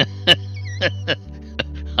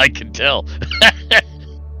 I can tell.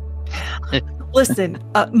 Listen,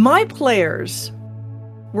 my players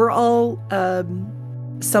were all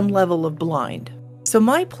some level of blind. So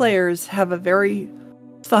my players have a very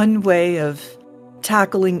fun way of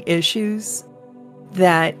tackling issues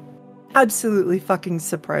that absolutely fucking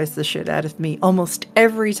surprise the shit out of me almost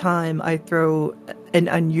every time I throw an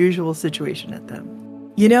unusual situation at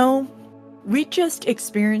them. You know, we just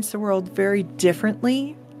experience the world very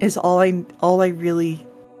differently is all I really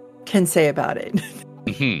can say about it.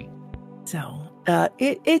 Mm-hmm. So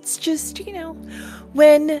it's just, you know,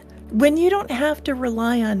 when you don't have to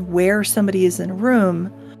rely on where somebody is in a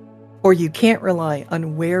room, or you can't rely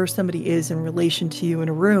on where somebody is in relation to you in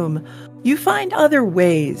a room, you find other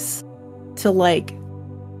ways to, like,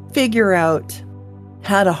 figure out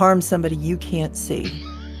how to harm somebody you can't see.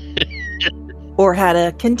 Or how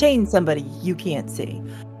to contain somebody you can't see.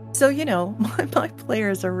 So, you know, my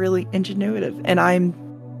players are really ingenuitive, and I'm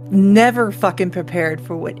never fucking prepared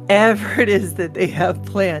for whatever it is that they have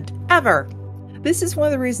planned. Ever. This is one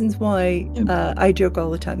of the reasons why I joke all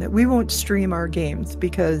the time that we won't stream our games,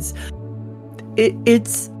 because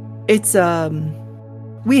it's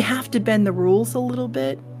we have to bend the rules a little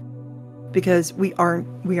bit, because we aren't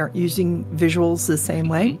using visuals the same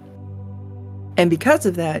way. And because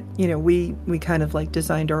of that, you know, we kind of like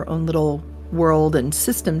designed our own little world and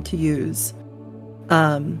system to use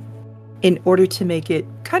in order to make it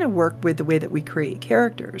kind of work with the way that we create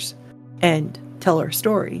characters and tell our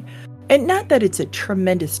story. And not that it's a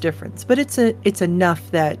tremendous difference, but it's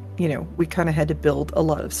enough that, you know, we kind of had to build a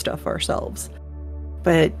lot of stuff ourselves.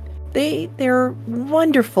 But they're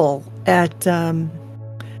wonderful at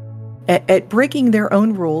breaking their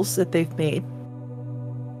own rules that they've made.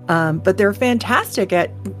 But they're fantastic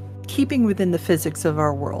at keeping within the physics of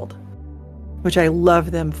our world, which I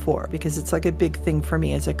love them for, because it's like a big thing for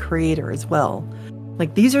me as a creator as well.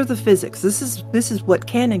 Like, these are the physics. This is what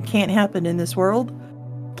can and can't happen in this world.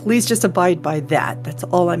 Please just abide by that. That's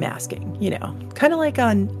all I'm asking. You know, kind of like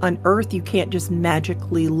on Earth, you can't just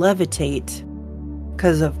magically levitate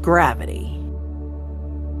because of gravity.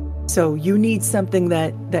 So you need something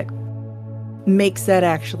that makes that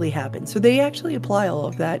actually happen. So they actually apply all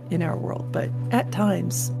of that in our world. But at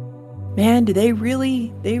times, man, do they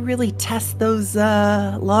really test those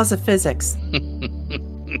laws of physics?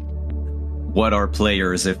 What are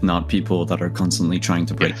players if not people that are constantly trying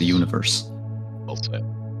to break the universe? Well said.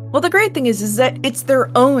 Well, the great thing is that it's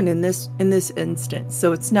their own in this instance.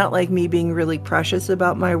 So it's not like me being really precious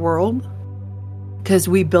about my world, because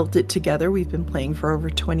we built it together. We've been playing for over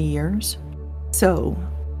 20 years. So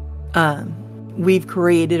we've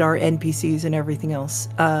created our NPCs and everything else.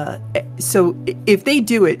 So if they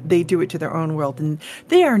do it to their own world. And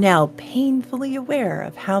they are now painfully aware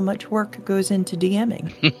of how much work goes into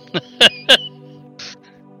DMing.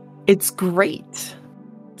 It's great.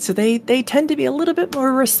 So they tend to be a little bit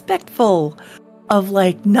more respectful of,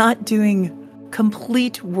 like, not doing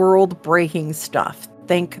complete world-breaking stuff.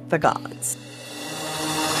 Thank the gods.